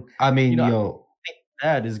 And I mean, I think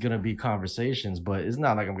that is gonna be conversations, but it's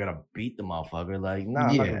not like I'm gonna beat the motherfucker. Like, nah,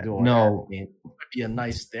 I'm not gonna do all that. I mean, it could be a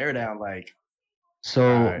nice stare down, like.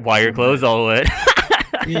 So why your clothes all wet?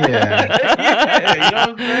 Yeah, you know what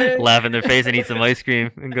I'm saying? Laugh in their face and eat some ice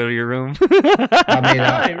cream and go to your room.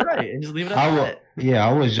 I mean, right, and just leave it at that. Yeah,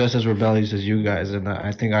 I was just as rebellious as you guys, and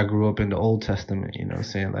I think I grew up in the Old Testament. You know what I'm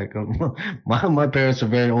saying? Like, my parents are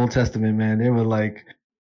very Old Testament, man. They would like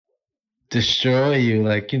destroy you,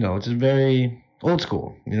 like, just very old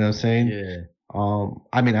school. You know what I'm saying? Yeah.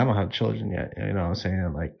 I mean, I don't have children yet. You know what I'm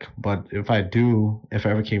saying? Like, but if I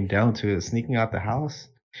ever came down to it, sneaking out the house,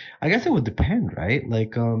 I guess it would depend, right?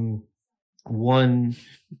 Like, one,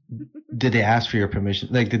 did they ask for your permission?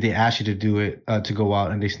 Like, did they ask you to do it, to go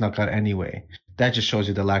out, and they snuck out anyway? That just shows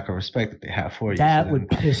you the lack of respect that they have for you. That would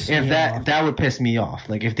piss me off. That would piss me off.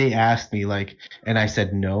 Like, if they asked me, like, and I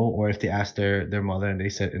said no, or if they asked their mother and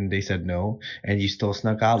they said no, and you still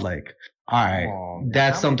snuck out, like, all right,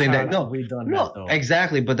 that's something that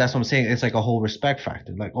exactly. But that's what I'm saying. It's like a whole respect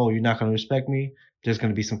factor. Like, oh, you're not gonna respect me. There's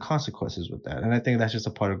going to be some consequences with that. And I think that's just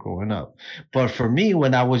a part of growing up. But for me,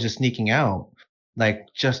 when I was just sneaking out, like,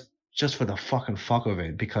 just for the fucking fuck of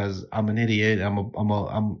it, because I'm an idiot. I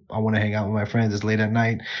want to hang out with my friends. It's late at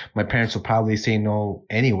night. My parents will probably say no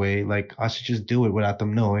anyway. Like, I should just do it without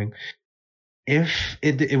them knowing. If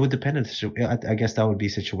it would depend on I guess that would be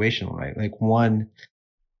situational, right? Like, one,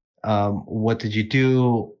 what did you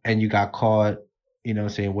do? And you got caught. You know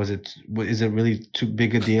what I'm saying? Is it really too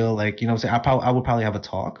big a deal? Like, you know what I'm saying? I would probably have a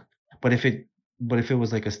talk, but if it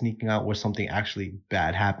was like a sneaking out where something actually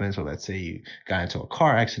bad happens, or let's say you got into a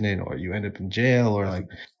car accident, or you end up in jail, or like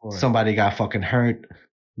somebody got fucking hurt,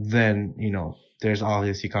 then, there's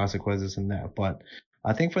obviously consequences in that. But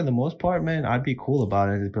I think for the most part, man, I'd be cool about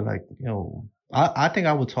it. It'd be like, I think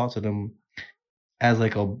I would talk to them as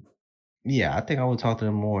like I think I would talk to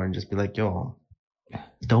them more and just be like, yo,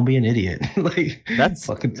 don't be an idiot. Like,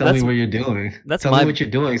 fucking tell me what you're doing. Tell me what you're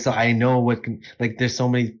doing, so I know what can. Like, there's so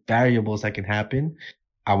many variables that can happen.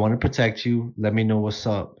 I want to protect you. Let me know what's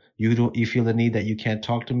up. You feel the need that you can't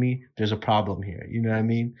talk to me. There's a problem here. You know what I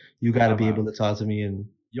mean? You got to be able to talk to me. And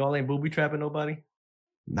y'all ain't booby trapping nobody?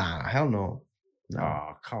 Nah, hell no.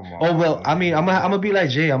 Oh, come on. Oh well, I mean, I'm gonna be like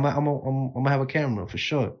Jay. I'm gonna have a camera for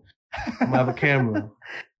sure. I'm gonna have a camera.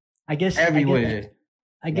 I guess everywhere.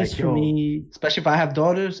 I guess for me, especially if I have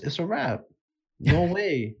daughters, it's a wrap. No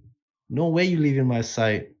way. No way you leaving my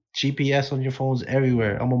sight. GPS on your phones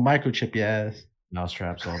everywhere. I'm gonna microchip your ass. Mouse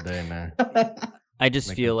traps all day, man. I just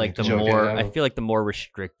Make feel them like think the Joking more out. I feel like the more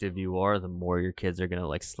restrictive you are, the more your kids are gonna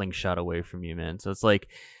like slingshot away from you, man. So it's like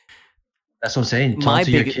That's what I'm saying. Talk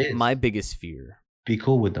to your kids. my biggest fear, Be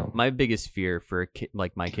cool with them. my biggest fear for a kid,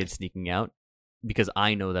 like my kids sneaking out, because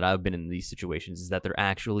I know that I've been in these situations, is that they're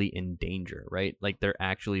actually in danger, right? Like they're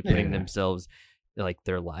actually putting Yeah. themselves, like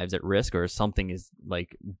their lives at risk, or something is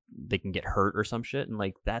like they can get hurt or some shit, and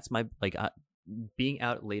like that's my like being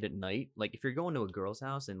out late at night. Like if you're going to a girl's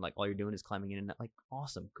house and like all you're doing is climbing in and out, like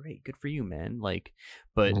awesome, great, good for you, man. Like,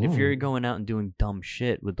 but if you're going out and doing dumb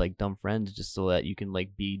shit with like dumb friends just so that you can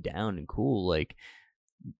like be down and cool, like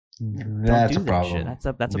That's don't do a that problem.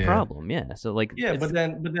 shit. That's a problem. Yeah. So like, Yeah,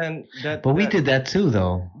 it's- But we did that too,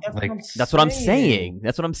 though. Like, that's what I'm saying.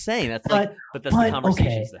 That's what I'm saying. That's like, but that's the but,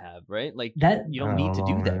 conversations okay. to have, right? Like That you don't I need to don't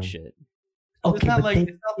do know, that man. shit. okay, It's not but like they,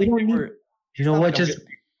 it's not they like don't they need. were. you know what? Just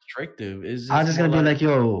Restrictive. Is I'm just gonna be like,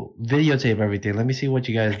 yo, videotape everything. Let me see what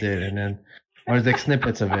you guys did, and then or like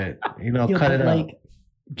snippets of it. You know, Yeah, cut but it like, up.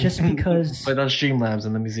 just because, Put it on Streamlabs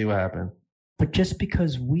and let me see what happened. but just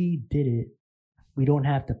because we did it, we don't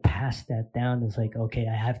have to pass that down as like, okay,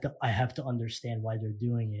 I have to understand why they're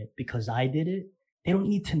doing it because I did it. They don't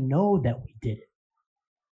need to know that we did it.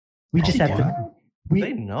 We just have to.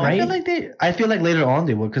 They know. right? I feel like later on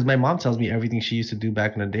they would, because my mom tells me everything she used to do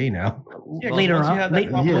back in the day now. Yeah, Later once you on- have late-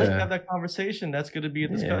 that, once you yeah. have that conversation, that's going to be a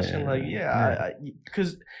discussion. Yeah, Like, yeah.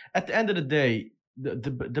 because at the end of the day,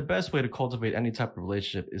 the best way to cultivate any type of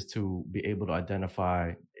relationship is to be able to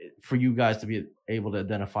identify, for you guys to be able to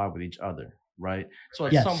identify with each other, right? So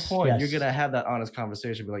at some point, you're going to have that honest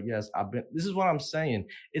conversation. Be like, yes, this is what I'm saying.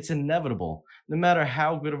 It's inevitable. No matter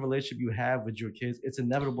how good a relationship you have with your kids, it's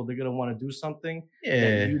inevitable they're going to want to do something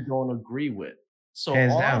that you don't agree with. So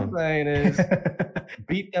Hands all down. I'm saying is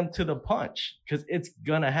beat them to the punch because it's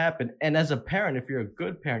going to happen. And as a parent, if you're a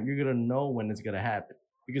good parent, you're going to know when it's going to happen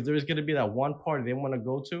because there's going to be that one party they want to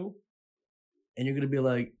go to. And you're going to be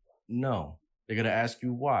like, no. They're going to ask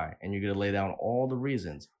you why. And you're going to lay down all the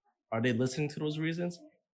reasons. Are they listening to those reasons?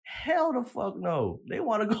 Hell the fuck no. They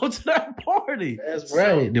want to go to that party. That's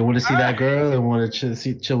right. They want to see that girl. They want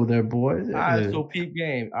to chill with their boys. All right, so peep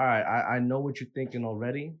game. All right, I know what you're thinking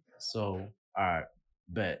already. So, all right,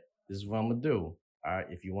 bet. This is what I'm going to do. All right,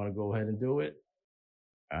 if you want to go ahead and do it.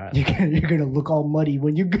 All right. You're gonna look all muddy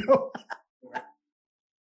when you go.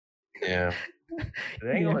 Yeah.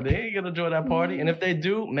 They ain't gonna join that party. And if they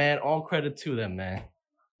do, man, all credit to them, man.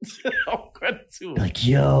 All credit to them. Like,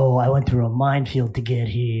 yo, I went through a minefield to get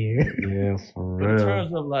here. Yeah, for But in real.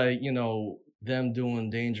 terms of like, them doing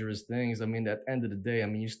dangerous things, I mean, at the end of the day, I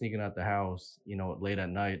mean, you're sneaking out the house, late at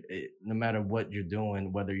night, no matter what you're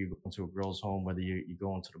doing, whether you're going to a girl's home, whether you're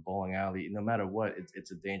going to the bowling alley, no matter what,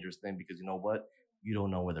 it's a dangerous thing because you know what? You don't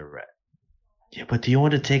know where they're at. Yeah, but do you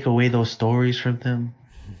want to take away those stories from them?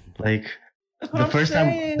 Like the first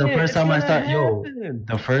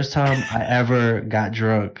time I ever got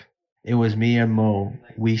drunk, it was me and Mo.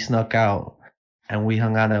 We snuck out and we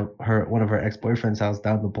hung out at one of her ex-boyfriend's house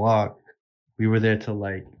down the block. We were there till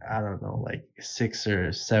like 6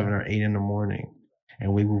 or 7 or 8 in the morning,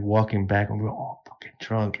 and we were walking back and we were all fucking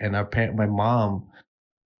drunk. And my mom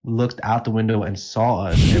looked out the window and saw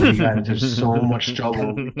us, and we got into so much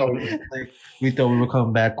trouble. We thought we were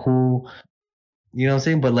coming back cool. You know what I'm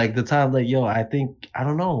saying? But like the time, like, yo, I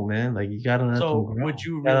don't know, man. Like you gotta let them So grow. would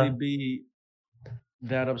you really be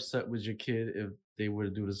that upset with your kid if they were to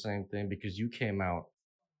do the same thing because you came out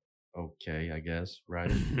okay, I guess, right?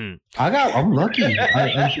 I'm lucky.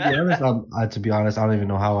 To be honest, I don't even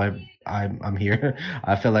know how I'm here.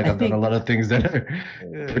 I feel like I've done a lot of things that are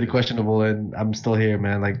pretty questionable, and I'm still here,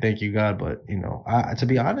 man. Like, thank you, God. But to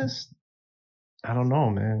be honest, I don't know,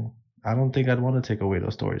 man. I don't think I'd want to take away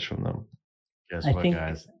those stories from them. Guess I what, think-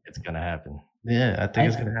 guys? It's gonna happen. Yeah, I think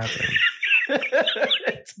it's gonna happen.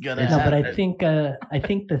 It's gonna No, happen. but I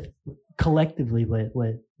think that collectively,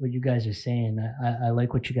 what you guys are saying, I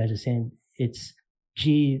like what you guys are saying.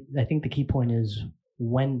 I think the key point is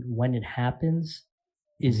when it happens,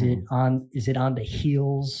 is it on the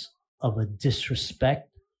heels of a disrespect,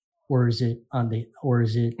 or is it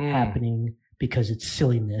happening because it's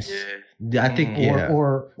silliness, Yeah, I think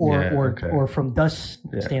or from Dust's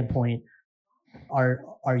standpoint,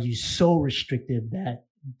 are you so restrictive that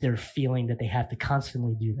they're feeling that they have to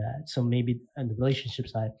constantly do that? So maybe on the relationship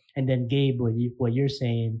side, and then Gabe, what you're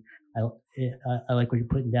saying, I like what you're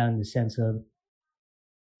putting down in the sense of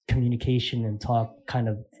communication and talk, kind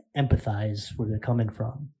of empathize where they're coming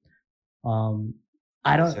from.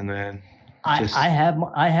 I don't. Listen, man. I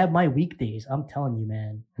have my weekdays. I'm telling you,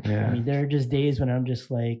 man. Yeah. I mean, there are just days when I'm just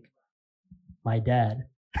like, my dad.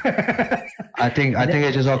 I think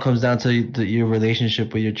it just all comes down to your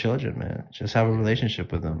relationship with your children, man. Just have a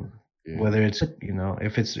relationship with them. Yeah. Whether it's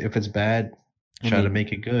if it's bad, try to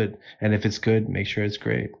make it good, and if it's good, make sure it's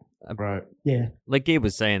great. Right. Yeah. Like Gabe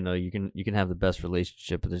was saying, though, you can have the best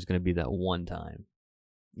relationship, but there's going to be that one time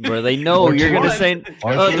where they know you're going to say,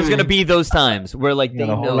 there's going to be those times where like they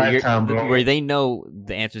know where they know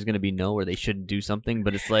the answer is going to be no, or they shouldn't do something,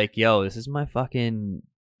 but it's like, yo, this is my fucking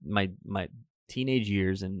my teenage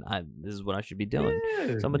years, and this is what I should be doing,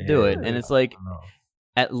 so I'm gonna do it. And it's like,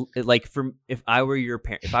 if I were your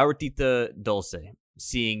parent, if I were Tita Dulce,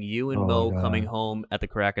 seeing you and Mo coming home at the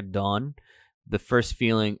crack of dawn, the first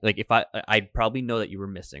feeling, like if I'd probably know that you were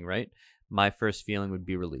missing, right? My first feeling would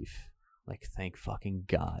be relief. Like, thank fucking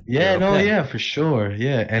God. Yeah, no, yeah, for sure.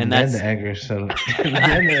 Yeah. And then the anger settled.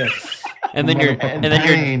 I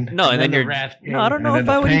don't know if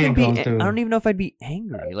I would even be, I don't even know if I'd be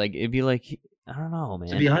angry. Like, it'd be like, I don't know, man.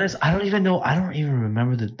 To be honest, I don't even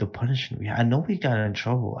remember the punishment. I know we got in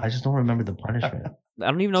trouble. I just don't remember the punishment. I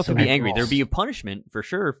don't even know if it'd be angry. There'd be a punishment for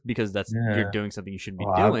sure, because you're doing something you shouldn't be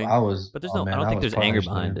doing. But there's I don't think there's anger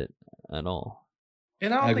behind it at all.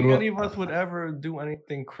 And I don't think any of us would ever do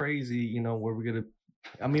anything crazy, where we're gonna.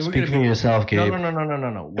 I mean, we're gonna be yourself, Gabe.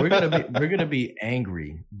 No. We're gonna be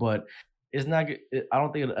angry, but it's not. I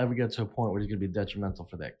don't think it'll ever get to a point where it's gonna be detrimental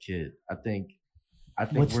for that kid. I think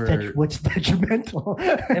what's detrimental?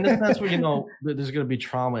 In the sense where there's gonna be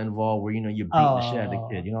trauma involved, where you beat the shit out of the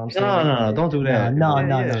kid. You know what I'm saying? No, don't do that. No.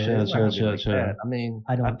 Chill. I mean,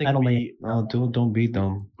 don't beat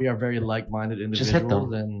them. We are very like-minded individuals. Just hit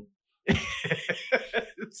them. And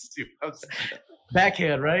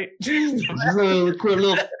backhand, right? Just a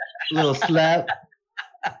little slap.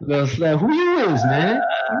 Who you is, man?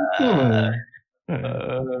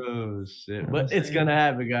 Oh shit! But it's gonna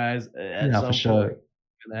happen, guys. For sure.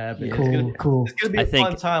 It's gonna happen. Cool. It's gonna be a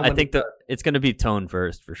fun time. I think it's gonna be Tone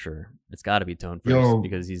first for sure. It's got to be Tone first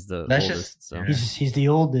because he's the oldest. So he's the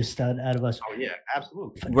oldest out of us. Oh yeah,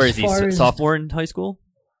 absolutely. Where is he? Sophomore in high school?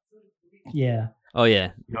 Yeah. Oh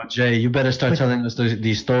yeah. Yo, Jay, you better start telling us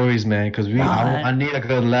these stories, man, because I need a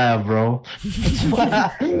good laugh, bro.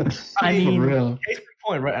 I mean, for real. Case in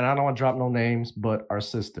point, right? And I don't want to drop no names, but our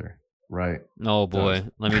sister, right? Oh boy,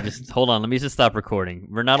 let me just hold on. Let me just stop recording.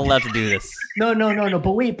 We're not allowed to do this. No.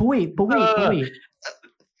 But wait.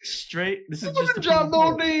 Straight. This is just drop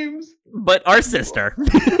no names. But our sister,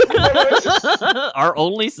 our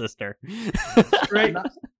only sister. Straight.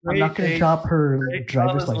 I'm not gonna drop her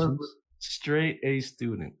driver's license. Straight A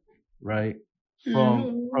student, right?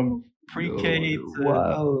 From pre-K to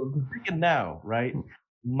freaking now, right?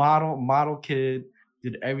 Model kid,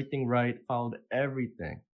 did everything right, followed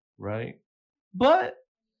everything, right?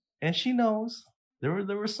 And she knows there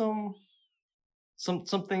were some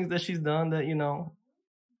things that she's done that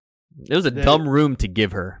It was a dumb room to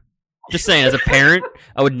give her. Just saying, as a parent,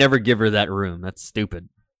 I would never give her that room. That's stupid.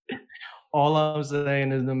 All I'm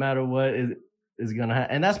saying is, no matter what is gonna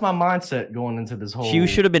happen, and that's my mindset going into this whole. She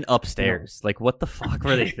should have been upstairs. Like, what the fuck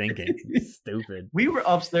were they thinking? Stupid. We were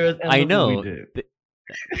upstairs. And I know. We did.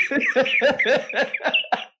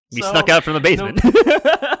 We snuck out from the basement.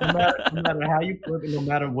 No matter how you put it, no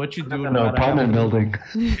matter what you do, no matter apartment building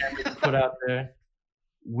put out there,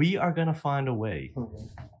 we are gonna find a way.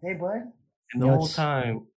 Hey, bud. And the whole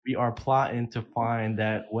time we are plotting to find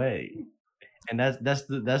that way, and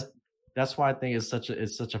that's why I think it's such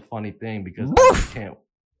a funny thing, because I can't.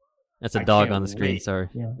 That's a dog on the screen. Sorry,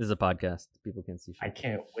 this is a podcast. People can't see shit. I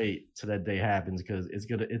can't wait till that day happens, because it's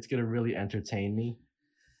gonna really entertain me,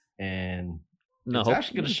 and it's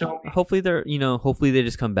actually gonna show me. Hopefully they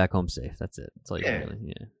just come back home safe. That's it. That's all you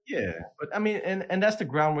really. Yeah. But I mean, and that's the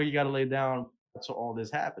ground where you got to lay down to all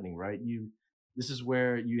this happening, right? This is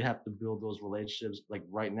where you have to build those relationships, like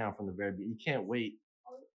right now from the very beginning. You can't wait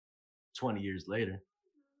 20 years later.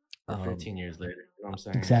 15 years later, you know what I'm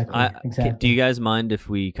saying? Exactly. Exactly. Do you guys mind if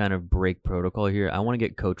we kind of break protocol here? I want to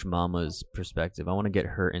get Coach Mama's perspective. I want to get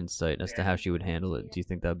her insight as to how she would handle it. Do you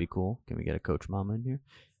think that would be cool? Can we get a Coach Mama in here?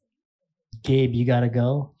 Gabe, you gotta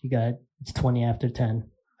go. It's 20 after 10.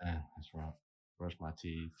 That's wrong. Brush my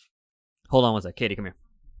teeth. Hold on one sec. Katie, come here.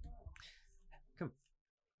 Come.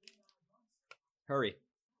 Hurry.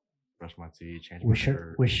 Brush my teeth. Change my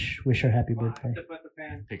shirt. Wish her happy birthday.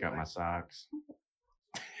 Pick out my socks.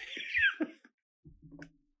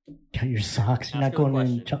 Got your socks. You're not going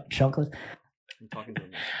in chocolate. I'm talking to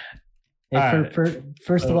him.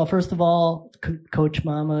 First of all, Coach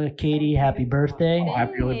Mama, Katie, happy birthday!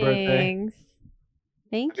 Happy early birthday!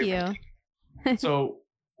 Thank you. So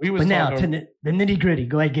we was. But now to the nitty gritty.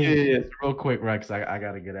 Go ahead, Gabe. Yeah, real quick, right? Because I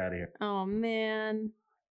got to get out of here. Oh man.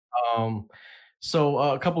 So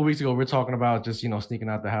a couple of weeks ago, we were talking about just sneaking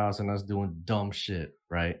out the house and us doing dumb shit,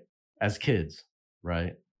 right? As kids,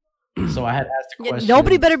 right? So I had asked a question.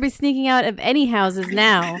 Nobody better be sneaking out of any houses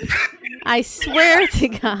now. I swear to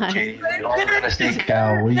God. You're all gonna sneak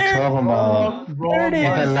out. What are you talking about?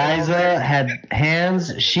 If Eliza had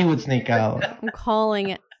hands, she would sneak out. I'm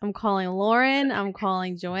calling Lauren, I'm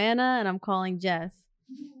calling Joanna, and I'm calling Jess.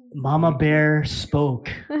 Mama Bear spoke.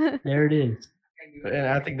 There it is. And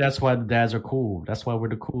I think that's why the dads are cool. That's why we're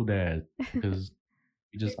the cool dads, because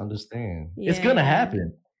you just understand. It's gonna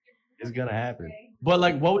happen. It's gonna hapen. But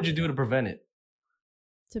like, what would you do to prevent it?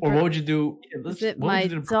 Or what would you do? Is it my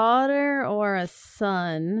daughter or a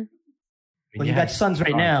son? Well, you got sons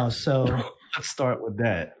right now, so let's start with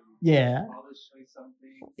that. Yeah.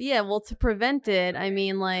 Yeah, well, to prevent it, I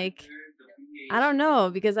mean, like, I don't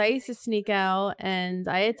know, because I used to sneak out and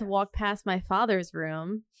I had to walk past my father's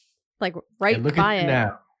room, like right look by at you it.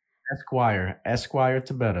 Now. Esquire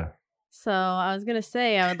to better. So I was gonna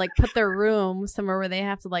say I would like put their room somewhere where they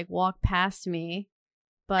have to like walk past me,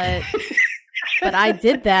 but I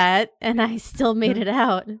did that and I still made it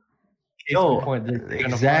out.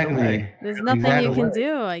 Exactly. There's nothing you can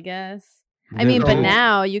do, I guess. I mean, but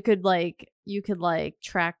now you could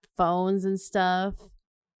track phones and stuff.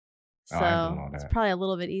 So it's probably a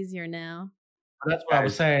little bit easier now. That's what I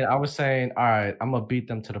was saying. I was saying, all right, I'm gonna beat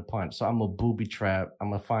them to the punch. So I'm gonna booby trap. I'm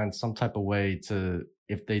gonna find some type of way to,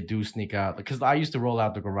 if they do sneak out, because I used to roll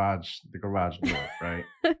out the garage door, right?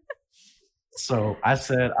 So I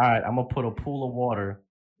said, all right, I'm gonna put a pool of water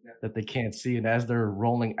that they can't see, and as they're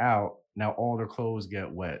rolling out, now all their clothes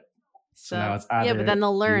get wet. So now it's either, but then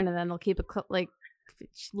they'll learn, and then they'll keep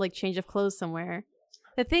a change of clothes somewhere.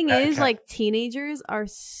 The thing is, like, teenagers are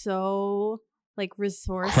so like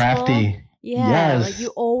resourceful, crafty. Yeah, yes. Like you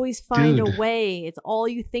always find a way. It's all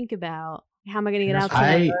you think about. How am I going to get out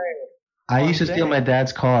tonight? I used to steal my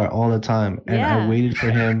dad's car all the time, and I waited for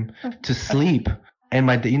him to sleep.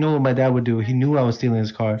 And you know what my dad would do? He knew I was stealing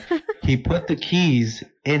his car. He put the keys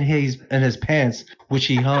in his pants, which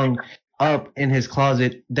he hung up in his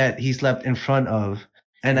closet that he slept in front of.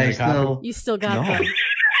 And you still got them.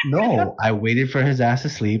 No, I waited for his ass to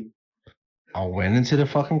sleep. I went into the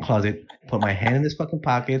fucking closet, put my hand in his fucking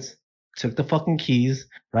pockets, took the fucking keys,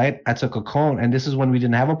 right? I took a cone, and this is when we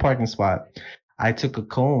didn't have a parking spot. I took a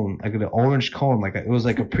cone, like an orange cone, it was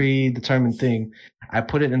like a predetermined thing. I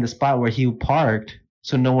put it in the spot where he parked,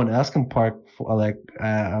 so no one else can park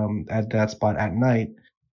at that spot at night.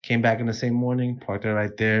 Came back in the same morning, parked it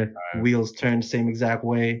right there. Wheels turned the same exact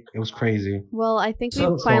way. It was crazy. Well, I think we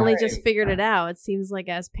finally just figured it out. It seems like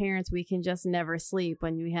as parents, we can just never sleep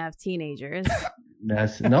when we have teenagers. No,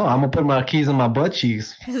 I'm gonna put my keys on my butt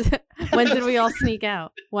cheeks. When did we all sneak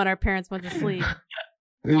out? When our parents went to sleep.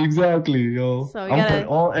 Exactly, yo. So I'm gonna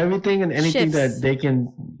put everything and anything that they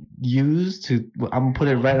can use to. I'm gonna put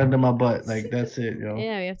it right under my butt. Like that's it, yo.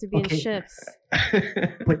 Yeah, we have to be in shifts.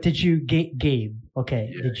 But did you, Gabe?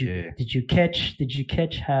 Okay, did you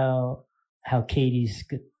catch how Katie's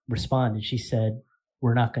responded? She said,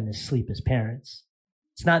 "We're not going to sleep as parents."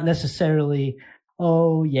 It's not necessarily,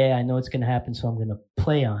 "Oh yeah, I know it's going to happen, so I'm going to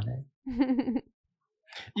play on it."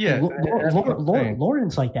 Yeah,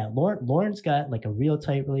 Lauren's like that. Lauren's got like a real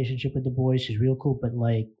tight relationship with the boys. She's real cool, but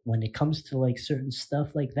like when it comes to like certain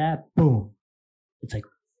stuff like that, boom, it's like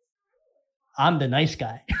I'm the nice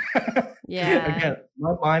guy. Yeah. Again,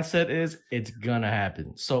 my mindset is it's gonna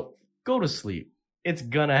happen. So go to sleep. It's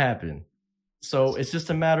gonna happen. So it's just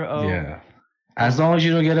a matter of as long as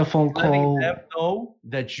you don't get a phone call, letting them know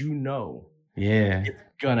that you know. Yeah. It's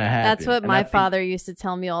gonna happen. That's what my father used to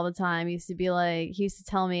tell me all the time. He used to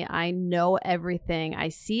tell me, I know everything. I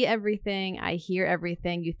see everything. I hear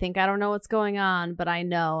everything. You think I don't know what's going on, but I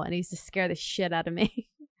know. And he used to scare the shit out of me.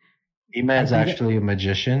 E-Man's actually a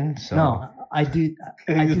magician. So. No, I do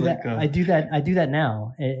that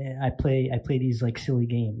now. I play these like silly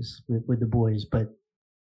games with the boys, but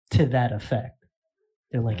to that effect.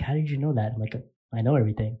 They're like, "How did you know that?" I'm like, "I know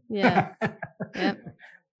everything." Yeah. Yep.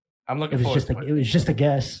 I'm looking forward to it. It was just a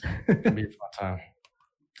guess. It'll be a fun time.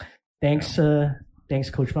 Thanks,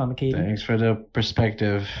 Coach Mama Katie. Thanks for the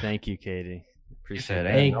perspective. Thank you, Katie. Appreciate it.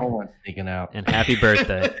 Ain't no one sneaking out. And happy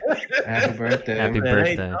birthday. Happy birthday. Happy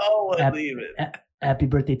birthday. No one leaving. Happy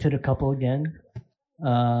birthday to the couple again.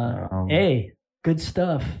 Hey, good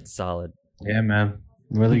stuff. Solid. Yeah, man.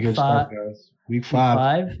 Really good stuff, guys. Week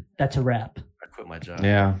 5. That's a wrap. I quit my job.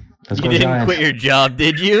 Yeah. You didn't quit your job,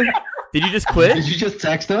 did you? Did you just quit? Did you just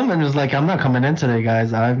text them and was like, "I'm not coming in today,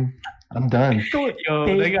 guys. I'm done."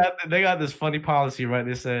 Yo, they got this funny policy, right?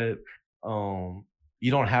 They said,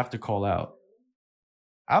 you don't have to call out.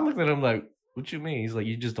 I looked at them like, What you mean? He's like,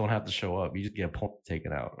 you just don't have to show up. You just get points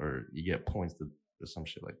taken out, or you get points or some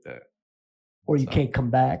shit like that. Or you can't come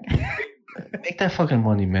back. Make that fucking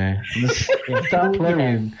money, man. Stop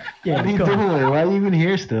playing. Yeah, what are you go. doing? Why are you even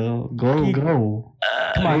here still? Go.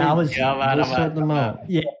 Come on, I was. Go sort them out.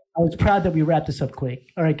 Yeah, I was proud that we wrapped this up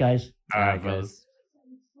quick. All right, guys. All right, fellas.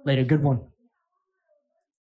 Later. Good one.